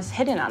 like I was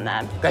hitting on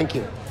them. Thank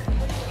you.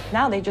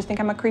 Now they just think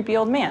I'm a creepy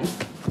old man.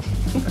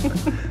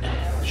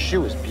 The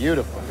shoe is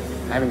beautiful.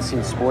 I haven't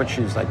seen sports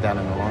shoes like that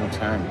in a long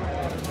time.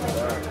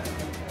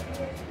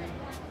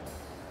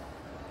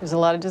 There's a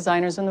lot of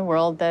designers in the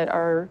world that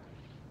are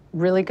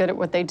really good at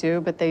what they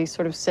do, but they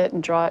sort of sit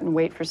and draw it and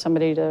wait for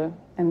somebody to,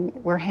 and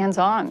we're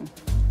hands-on.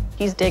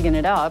 He's digging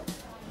it up,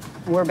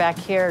 and we're back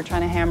here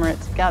trying to hammer it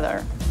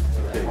together.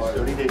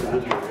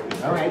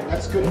 All right,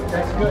 that's good,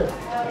 that's good.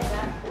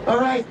 All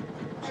right,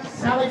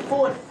 Sally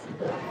forth.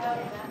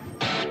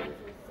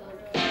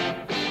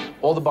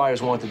 All the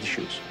buyers wanted the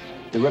shoes.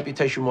 The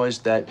reputation was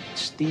that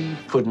Steve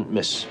couldn't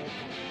miss.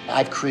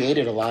 I've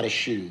created a lot of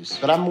shoes,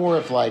 but I'm more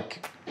of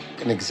like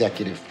an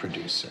executive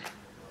producer.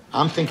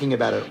 I'm thinking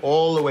about it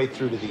all the way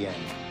through to the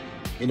end.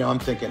 You know, I'm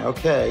thinking,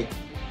 okay,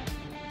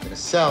 I'm gonna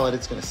sell it,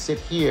 it's gonna sit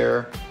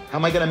here. How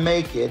am I gonna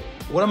make it?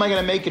 What am I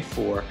gonna make it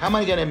for? How am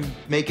I gonna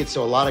make it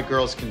so a lot of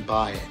girls can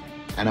buy it?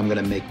 And I'm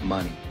gonna make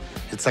money.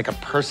 It's like a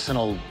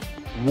personal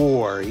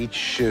war, each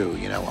shoe,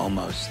 you know,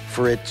 almost,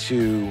 for it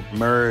to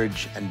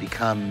merge and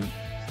become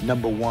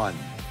 #1.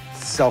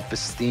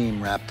 Self-esteem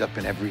wrapped up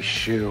in every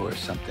shoe or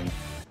something.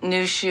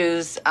 New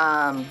shoes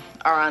are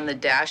on the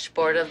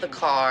dashboard of the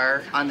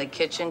car, on the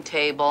kitchen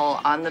table,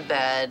 on the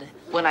bed.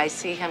 When I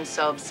see him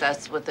so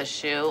obsessed with a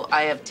shoe,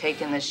 I have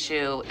taken the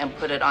shoe and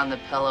put it on the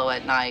pillow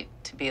at night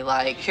to be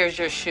like, here's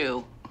your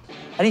shoe.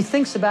 And he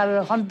thinks about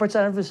it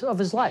 100% of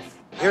his life.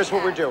 Here's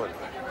what we're doing.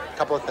 A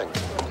couple of things.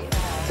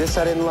 This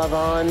I didn't love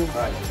on.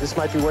 This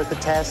might be worth a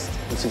test.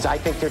 And since I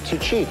think they're too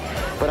cheap.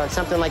 But on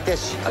something like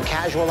this, a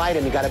casual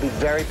item, you got to be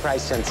very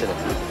price sensitive.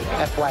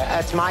 FYI,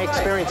 that's my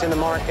experience in the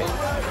market.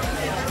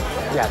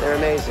 Yeah, they're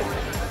amazing.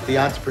 The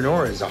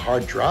entrepreneur is a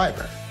hard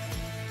driver.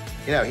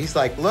 You know, he's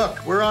like,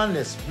 look, we're on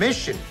this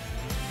mission.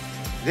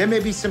 There may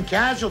be some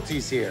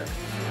casualties here.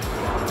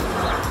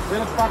 Where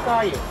the fuck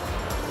are you?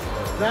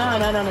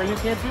 No, you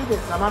can't do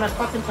this. I'm on a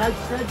fucking tight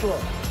schedule.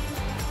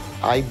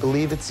 I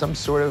believe it's some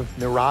sort of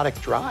neurotic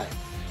drive.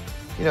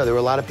 You know, there were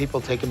a lot of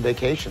people taking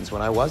vacations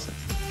when I wasn't.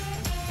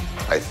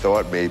 I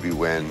thought maybe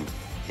when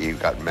he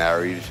got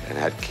married and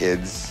had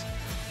kids,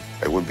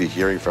 I wouldn't be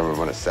hearing from him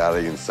on a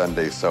Saturday and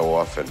Sunday so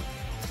often.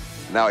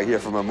 Now I hear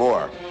from him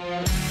more.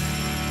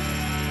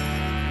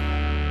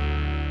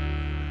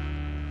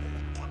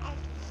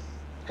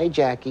 Hey,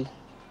 Jackie.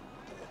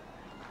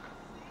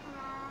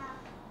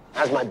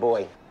 How's my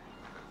boy?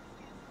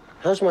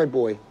 How's my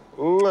boy?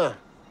 Mwah.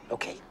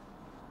 Okay.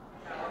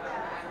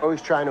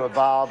 Always trying to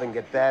evolve and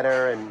get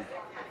better, and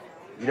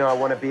you know, I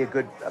want to be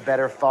a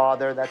better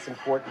father. That's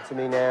important to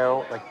me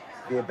now. Like,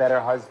 be a better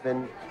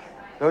husband.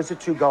 Those are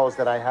two goals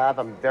that I have.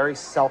 I'm a very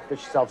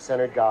selfish,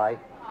 self-centered guy,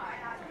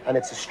 and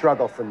it's a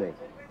struggle for me.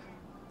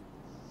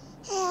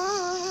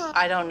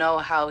 I don't know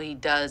how he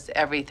does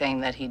everything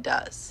that he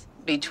does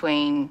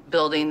between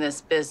building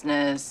this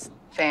business,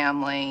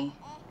 family,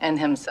 and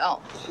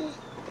himself.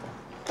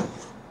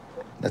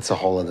 That's a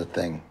whole other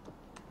thing.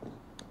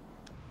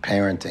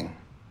 Parenting.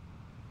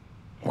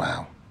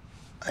 Wow.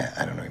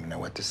 I don't even know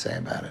what to say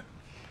about it.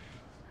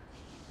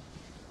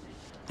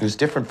 It was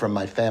different from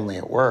my family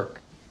at work.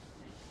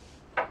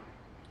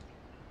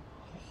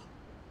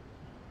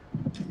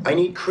 I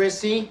need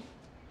Chrissy,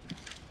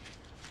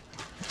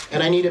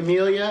 and I need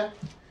Amelia.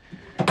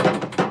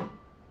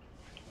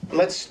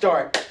 Let's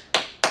start.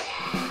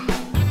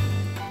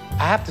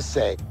 I have to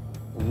say,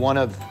 one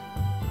of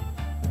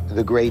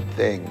the great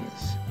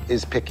things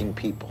is picking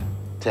people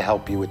to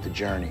help you with the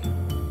journey.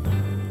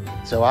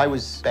 So I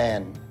was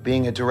banned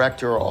being a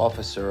director or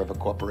officer of a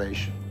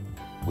corporation.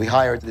 We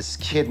hired this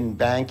kid in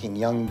banking,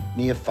 young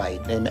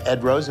neophyte named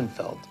Ed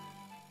Rosenfeld.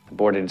 The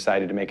board had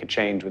decided to make a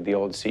change with the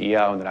old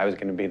CEO and that I was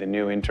going to be the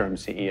new interim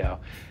CEO.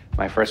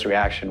 My first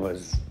reaction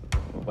was,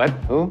 what?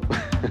 Who?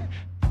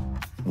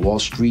 Wall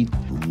Street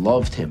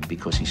loved him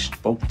because he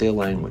spoke their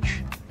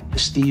language.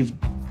 Steve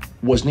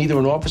was neither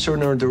an officer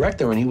nor a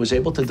director, and he was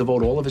able to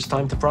devote all of his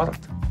time to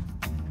product.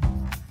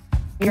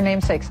 Your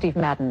namesake, Steve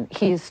Madden,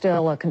 he's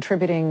still a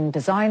contributing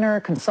designer,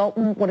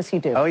 consultant. What does he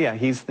do? Oh, yeah,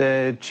 he's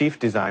the chief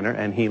designer,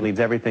 and he leads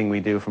everything we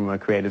do from a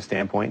creative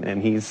standpoint,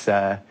 and he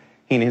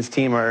and his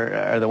team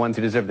are the ones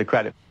who deserve the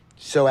credit.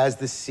 So as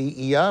the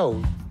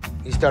CEO,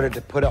 he started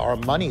to put our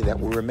money that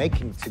we were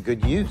making to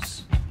good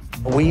use.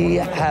 We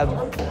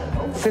have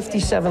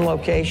 57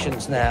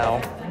 locations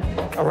now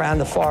around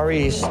the Far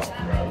East,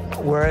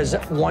 whereas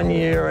 1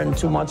 year and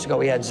 2 months ago,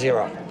 we had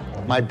 0.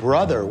 My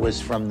brother was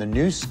from the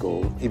new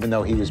school, even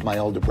though he was my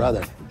older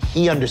brother.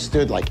 He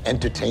understood, like,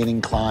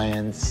 entertaining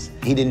clients.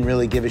 He didn't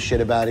really give a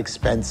shit about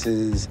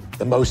expenses,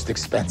 the most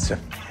expensive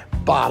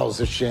bottles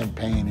of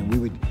champagne, and we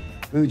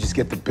would just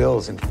get the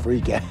bills and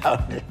freak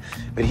out.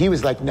 But he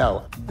was like,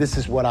 no, this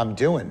is what I'm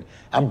doing.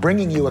 I'm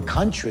bringing you a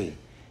country,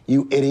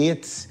 you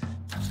idiots.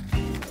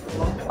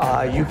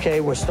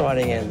 UK we're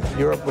starting in,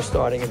 Europe we're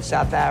starting in,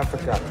 South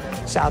Africa,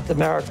 South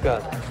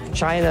America,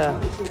 China,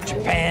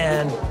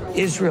 Japan,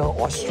 Israel,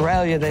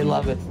 Australia, they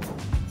love it.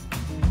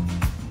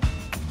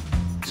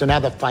 So now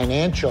the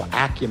financial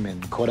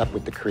acumen caught up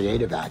with the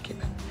creative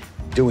acumen,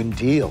 doing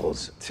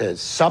deals to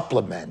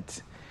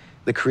supplement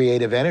the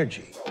creative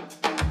energy.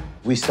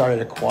 We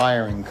started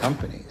acquiring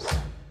companies.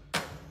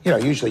 You know,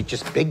 usually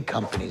just big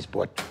companies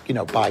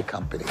buy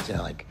companies. You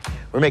know, like,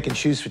 we're making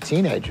shoes for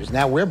teenagers.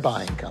 Now we're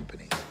buying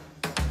companies.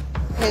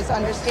 His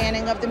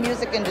understanding of the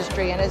music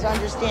industry and his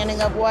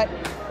understanding of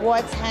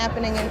what's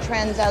happening in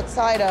trends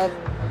outside of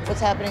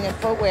what's happening in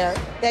footwear,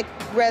 that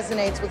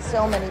resonates with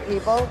so many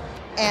people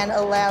and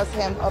allows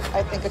him,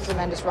 I think, a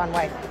tremendous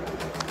runway.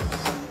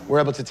 We're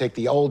able to take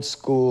the old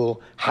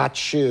school hot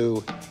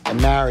shoe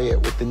and marry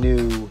it with the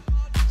new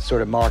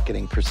sort of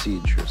marketing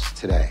procedures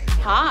today.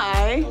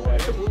 Hi.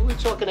 We were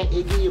talking to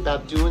Iggy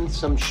about doing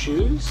some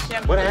shoes.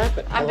 Yep. What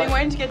happened? I've been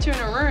waiting to get you in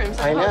a room,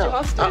 so I held you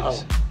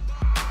hostage.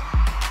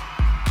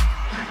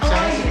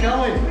 How's it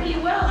going? Really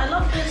well. I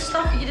love the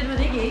stuff that you did with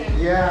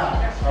Iggy.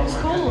 Yeah. It was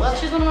cool.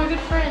 She's one of my good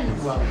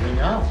friends. Well, we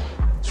know.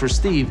 For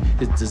Steve,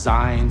 his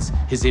designs,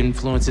 his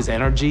influence, his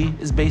energy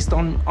is based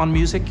on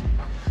music.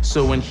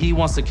 So when he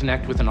wants to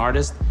connect with an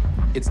artist,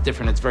 it's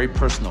different. It's very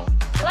personal.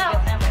 Hello.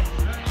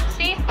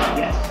 Steve?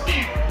 Yes.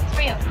 It's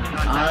for you.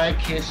 I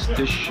kissed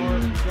the shoe,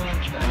 and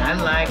I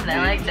liked it. I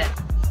liked it.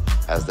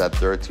 As that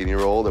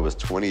 13-year-old, it was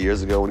 20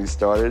 years ago when he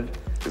started,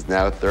 is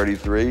now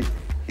 33.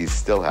 He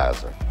still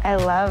has her. I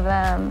love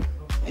him.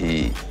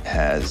 He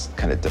has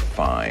kind of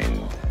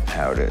defined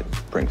how to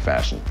bring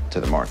fashion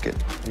to the market.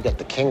 You got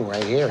the king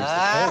right here.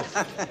 He's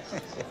the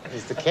king.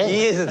 He's the king.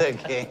 He is the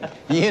king.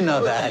 You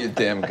know that. You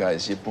damn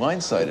guys, you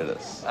blindsided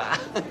us.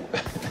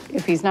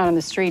 If he's not on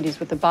the street, he's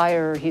with the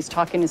buyer, he's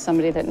talking to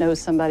somebody that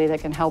knows somebody that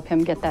can help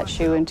him get that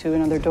shoe into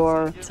another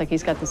door. It's like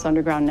he's got this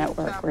underground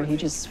network where he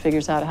just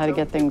figures out how to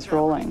get things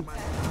rolling.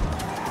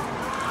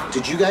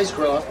 Did you guys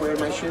grow up wearing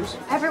my shoes?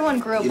 Everyone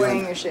grew up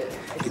wearing your shoes.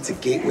 It's a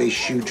gateway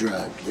shoe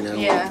drug, you know?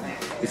 Yeah.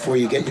 Before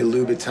you get your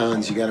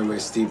Louboutins, you gotta wear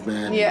Steve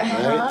Madden.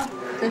 Yeah.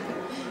 Right?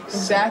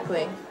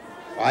 Exactly.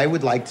 I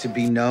would like to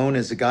be known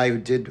as a guy who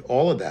did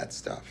all of that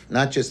stuff.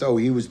 Not just, oh,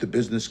 he was the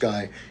business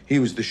guy, he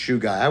was the shoe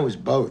guy. I was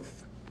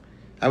both.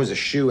 I was a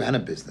shoe and a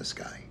business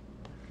guy.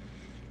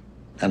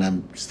 And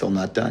I'm still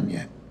not done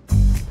yet.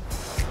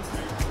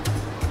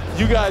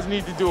 You guys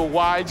need to do a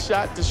wide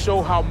shot to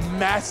show how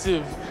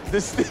massive the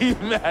Steve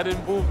Madden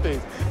booth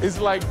is. It's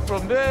like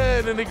from there,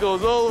 and then it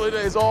goes all the way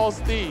there. It's all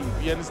Steve,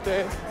 you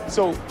understand?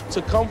 So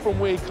to come from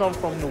where he come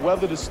from, to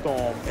weather the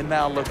storm, and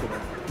now look at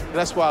him.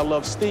 That's why I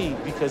love Steve,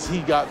 because he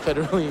got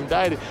federally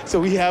indicted.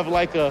 So we have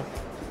like a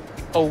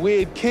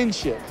weird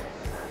kinship,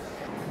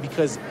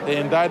 because they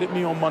indicted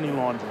me on money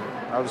laundering.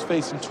 I was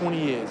facing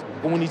 20 years.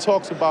 But when he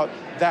talks about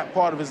that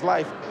part of his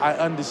life, I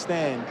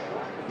understand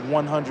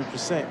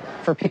 100%.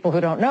 For people who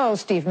don't know,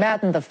 Steve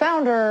Madden, the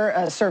founder,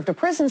 served a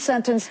prison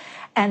sentence,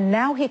 and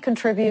now he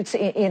contributes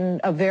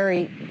in a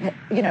very,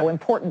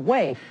 important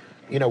way.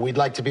 You know, we'd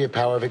like to be a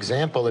power of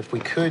example, if we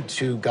could,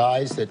 to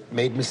guys that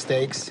made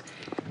mistakes.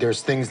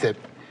 There's things that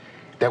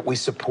we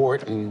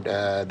support, and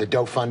the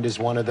Doe Fund is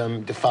one of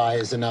them, Defy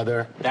is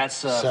another.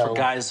 That's for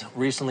guys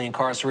recently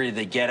incarcerated.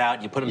 They get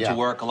out, you put them to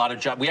work, a lot of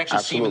jobs. We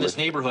actually see them in this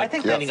neighborhood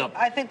cleaning up.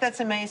 I think that's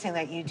amazing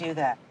that you do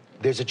that.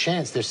 There's a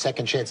chance, there's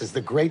second chances.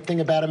 The great thing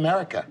about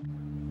America.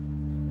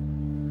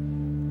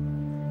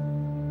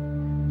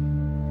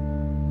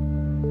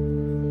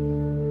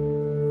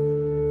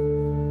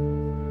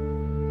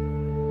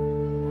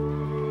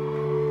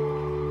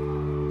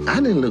 I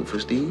didn't look for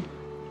Steve.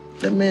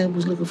 That man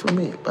was looking for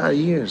me about a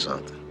year or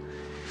something.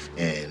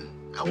 And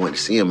I went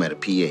to see him at a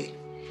PA,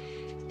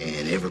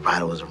 and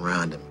everybody was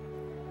around him.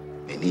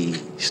 And he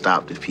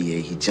stopped the PA,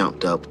 he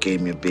jumped up, gave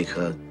me a big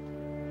hug.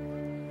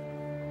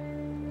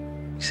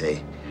 He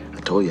said, I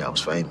told you I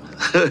was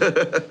famous.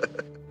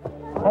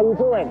 How you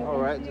doing? All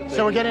right.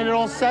 So we're getting it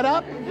all set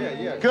up?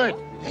 Yeah. Good.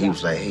 He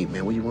was like, hey,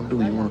 man, what you want to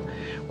do? You want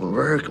to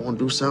work? Want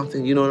to do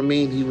something? You know what I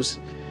mean? He was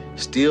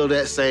still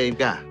that same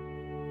guy.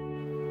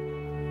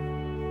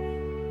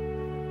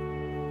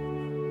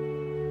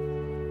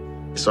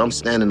 So I'm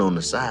standing on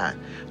the side,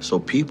 so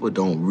people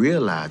don't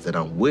realize that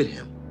I'm with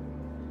him.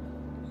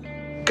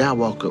 Guy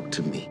walk up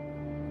to me,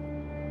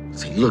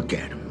 say, look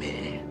at him,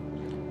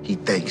 man. He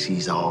thinks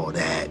he's all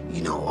that,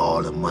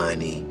 all the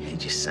money. He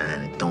just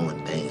signing,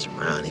 throwing things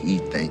around, and he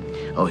think,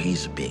 oh,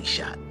 he's a big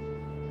shot.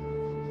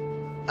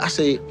 I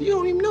say, you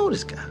don't even know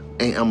this guy.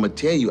 And I'm gonna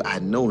tell you, I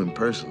know him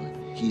personally.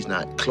 He's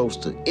not close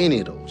to any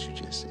of those you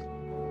just said.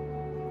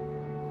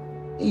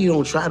 You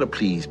don't try to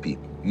please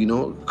people,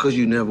 because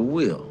you never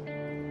will.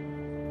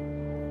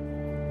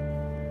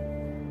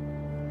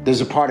 There's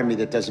a part of me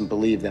that doesn't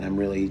believe that I'm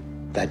really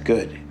that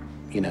good,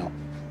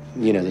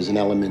 There's an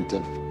element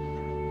of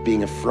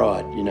being a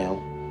fraud,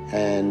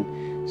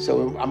 And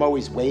so I'm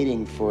always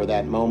waiting for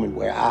that moment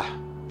where,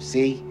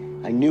 see,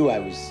 I knew I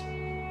was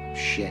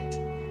shit,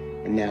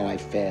 and now I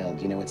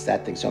failed. It's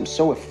that thing. So I'm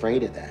so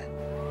afraid of that.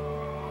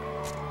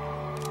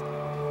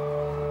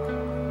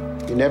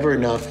 You're never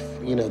enough,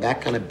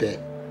 that kind of bit.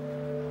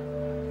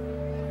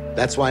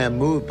 That's why I'm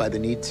moved by the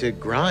need to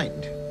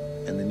grind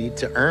and the need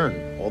to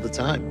earn all the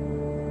time.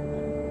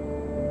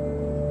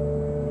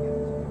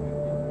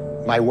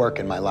 My work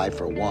and my life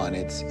are one.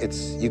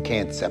 You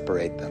can't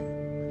separate them.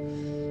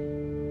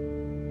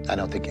 I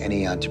don't think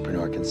any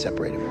entrepreneur can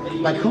separate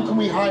them. Like, who can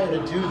we hire to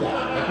do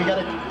that? Like, we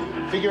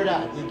gotta figure it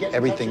out.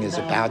 Everything is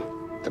about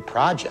the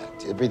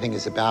project. Everything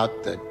is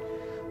about the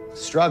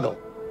struggle.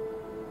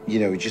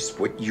 Just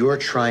what you're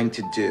trying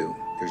to do.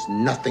 There's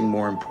nothing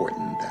more important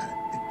than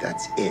that.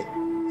 That's it.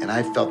 And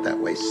I felt that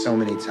way so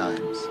many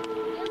times.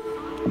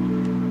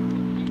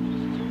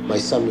 My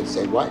son would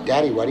say,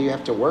 Daddy, why do you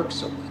have to work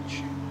so much?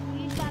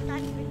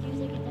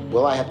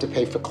 Well, I have to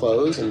pay for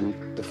clothes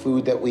and the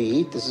food that we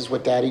eat. This is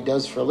what Daddy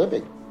does for a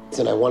living.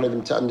 And I wanted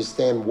him to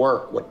understand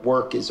work, what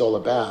work is all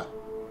about.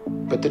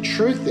 But the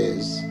truth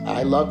is,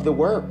 I love the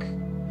work.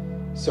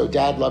 So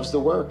Dad loves the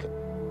work.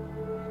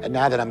 And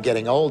now that I'm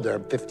getting older,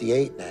 I'm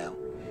 58 now,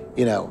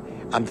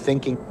 I'm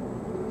thinking,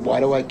 why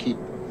do I keep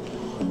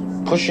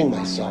pushing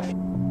myself?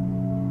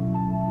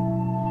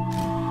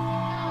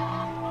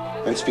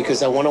 And it's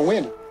because I want to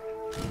win.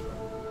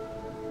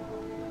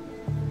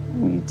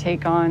 You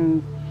take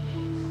on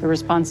the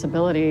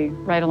responsibility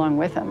right along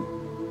with him.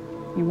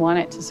 You want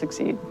it to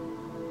succeed,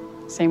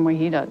 same way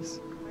he does.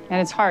 And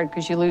it's hard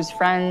because you lose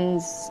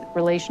friends,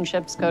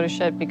 relationships go to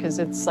shit because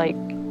it's like,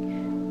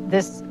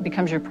 this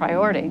becomes your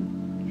priority.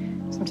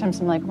 Sometimes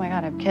I'm like, oh my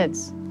God, I have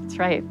kids. That's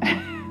right.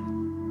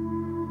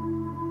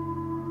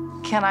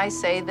 Can I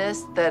say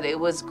this, that it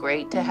was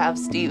great to have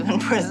Steve in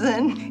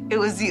prison? It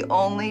was the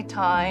only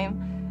time,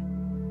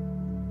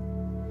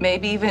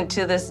 maybe even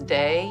to this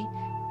day,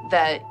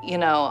 that, you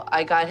know,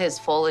 I got his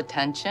full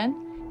attention.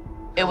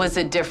 It was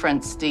a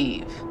different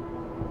Steve.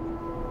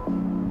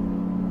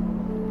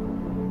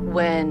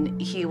 When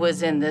he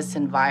was in this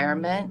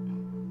environment,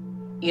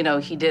 you know,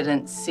 he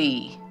didn't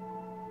see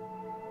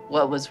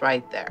what was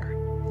right there.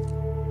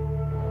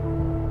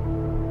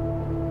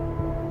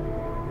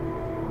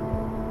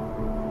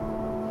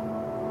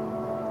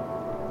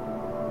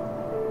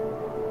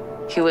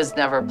 He was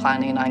never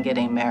planning on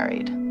getting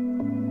married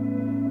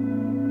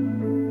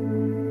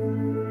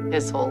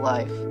his whole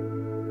life.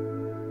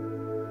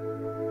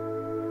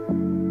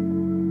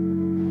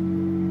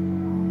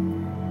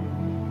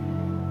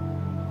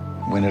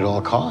 When at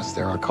all costs,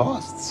 there are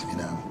costs, you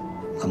know.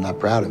 I'm not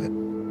proud of it.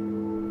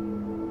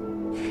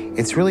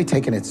 It's really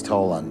taken its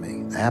toll on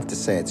me. I have to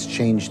say, it's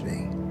changed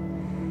me.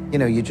 You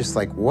know, you're just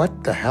like,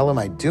 what the hell am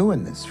I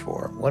doing this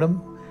for?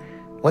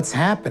 What's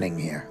happening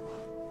here?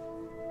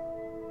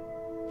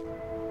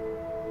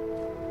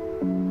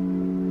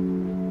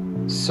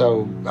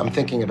 So I'm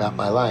thinking about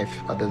my life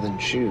other than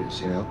shoes,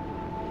 you know?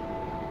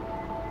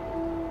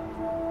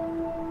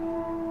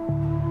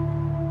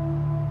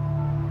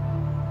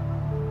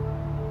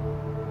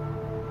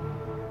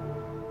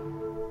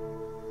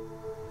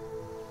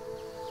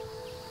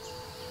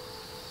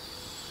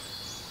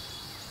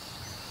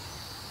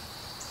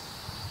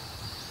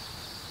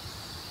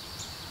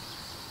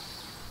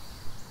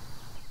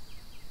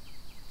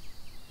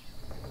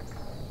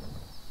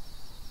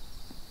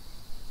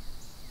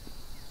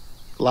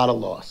 A lot of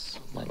loss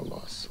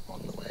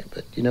along the way.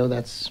 But, you know,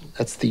 that's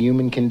the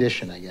human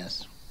condition, I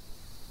guess.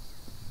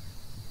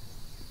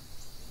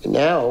 And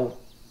now,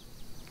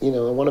 you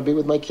know, I want to be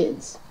with my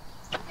kids.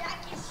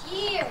 Jack is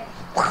here.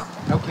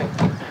 Okay.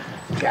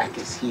 Jack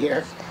is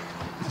here.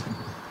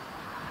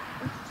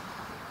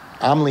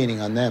 I'm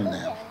leaning on them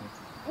now.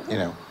 You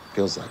know,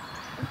 feels like.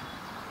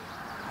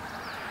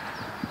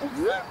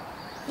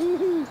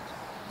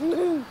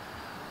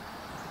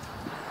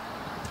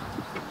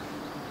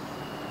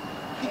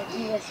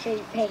 You a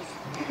straight face.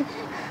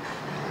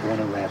 The one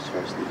who laughs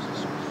first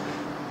loses.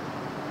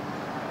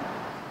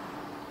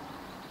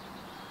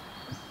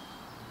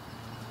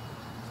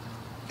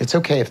 It's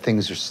okay if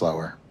things are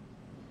slower.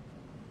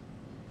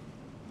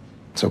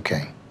 It's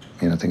okay.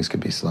 You know, things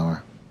could be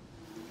slower.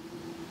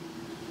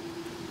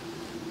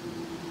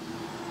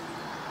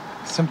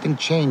 Something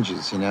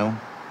changes, you know?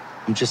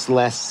 I'm just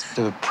less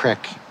of a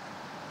prick.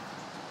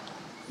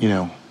 You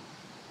know,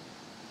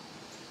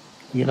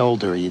 you get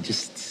older, you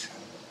just...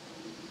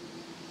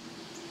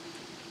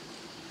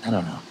 I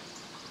don't know.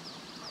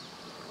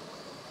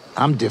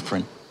 I'm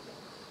different.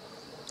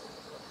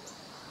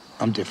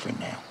 I'm different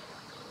now.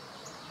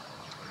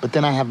 But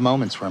then I have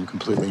moments where I'm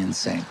completely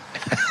insane.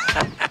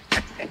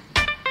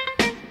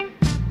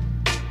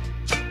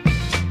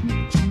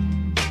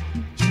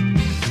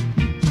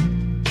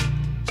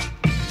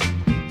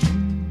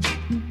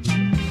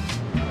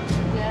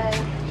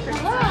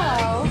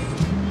 Hello.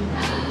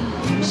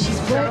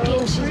 She's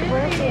working, she's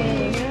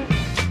working.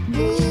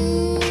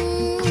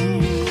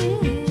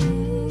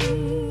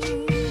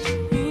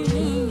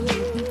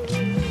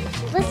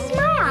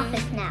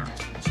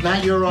 It's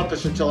not your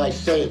office until I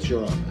say it's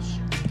your office.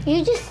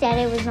 You just said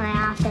it was my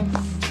office.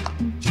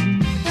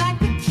 Like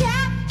the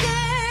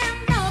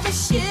captain of a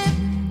ship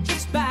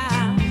that's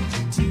bound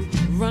to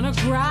run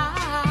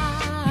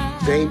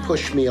aground. They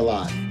push me a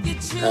lot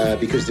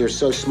because they're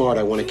so smart.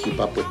 I want to keep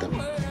up with them.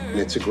 And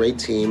it's a great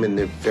team, and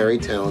they're very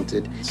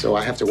talented. So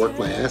I have to work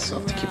my ass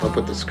off to keep up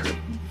with this crew.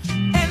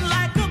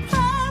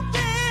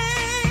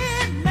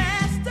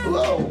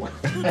 Hello.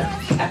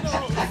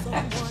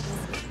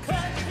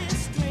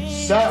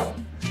 So,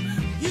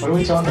 what are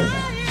we talking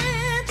about?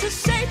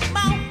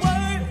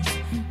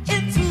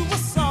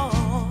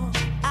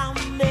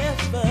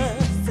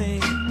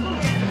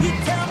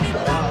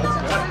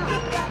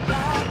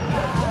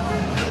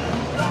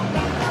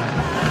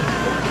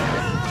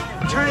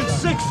 Turned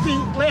 60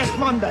 last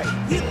Monday.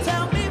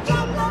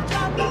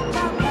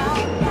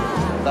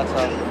 That's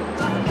us.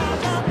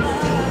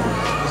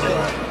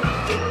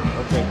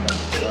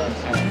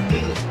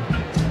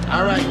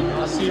 All right,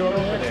 I'll see you over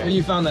there. And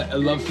you found that a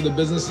love for the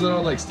business at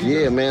all, like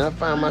Steve? Yeah, man, I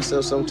find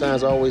myself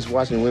sometimes always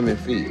watching women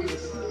feed.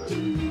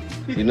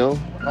 You know,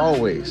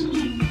 always.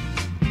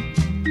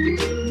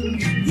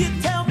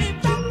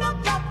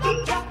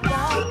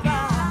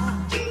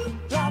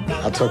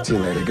 I'll talk to you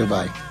later.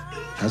 Goodbye.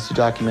 How's the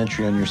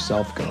documentary on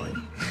yourself going?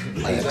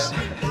 My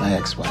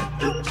ex-wife.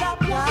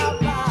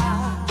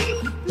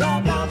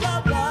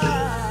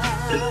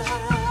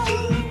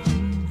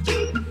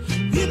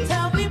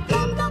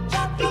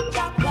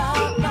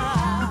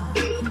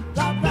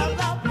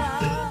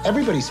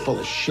 Everybody's full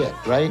of shit,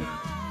 right?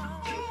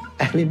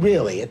 I mean,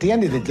 really, at the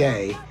end of the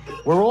day,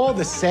 we're all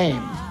the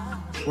same.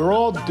 We're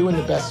all doing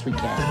the best we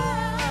can.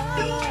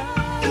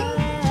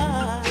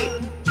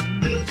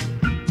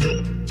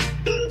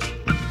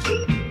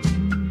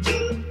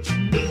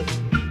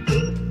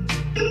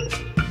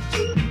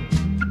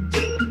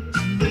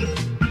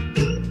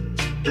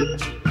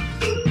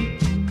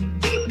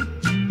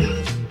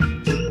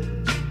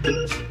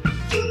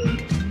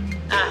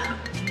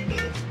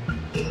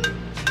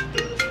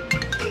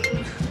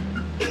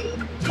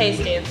 Hey,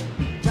 Steve.